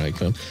 actually,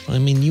 Craig. I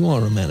mean, you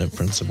are a man of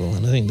principle,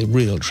 and I think the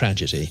real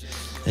tragedy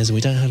is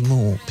we don't have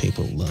more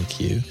people like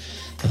you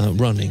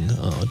running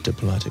our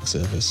diplomatic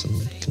service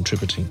and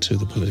contributing to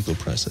the political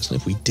process.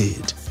 And if we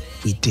did,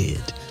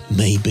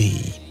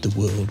 maybe the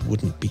world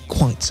wouldn't be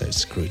quite so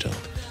screwed up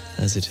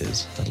as it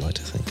is, I'd like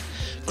to think.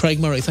 Craig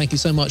Murray, thank you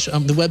so much.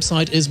 The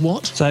website is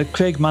what? So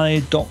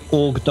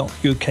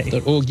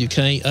craigmurray.org.uk. .org.uk.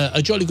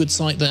 A jolly good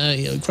site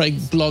there. Craig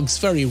blogs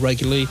very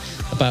regularly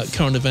about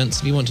current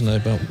events. If you want to know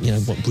about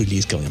what really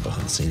is going on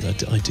behind the scenes, I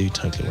do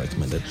totally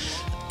recommend it.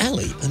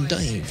 Ali and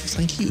Dave,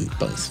 thank you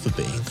both for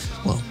being,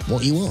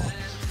 what you are,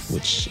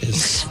 which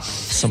is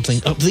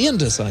something up the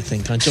unders, I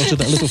think. I jotted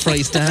that little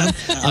phrase down.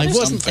 I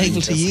wasn't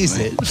able to use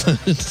it, but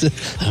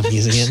I'm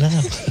using it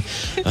now.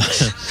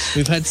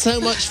 We've had so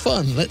much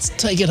fun. Let's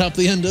take it up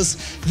the unders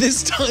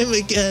this time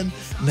again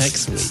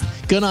next week.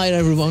 Good night,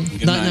 everyone.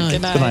 Good night.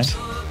 Good night. Good night.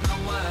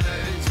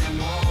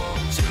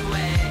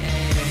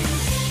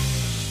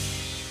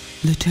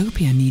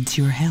 Litopia needs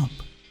your help.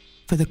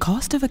 For the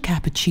cost of a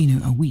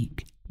cappuccino a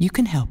week, you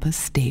can help us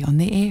stay on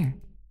the air.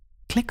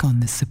 Click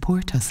on the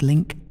Support Us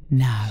link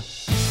now.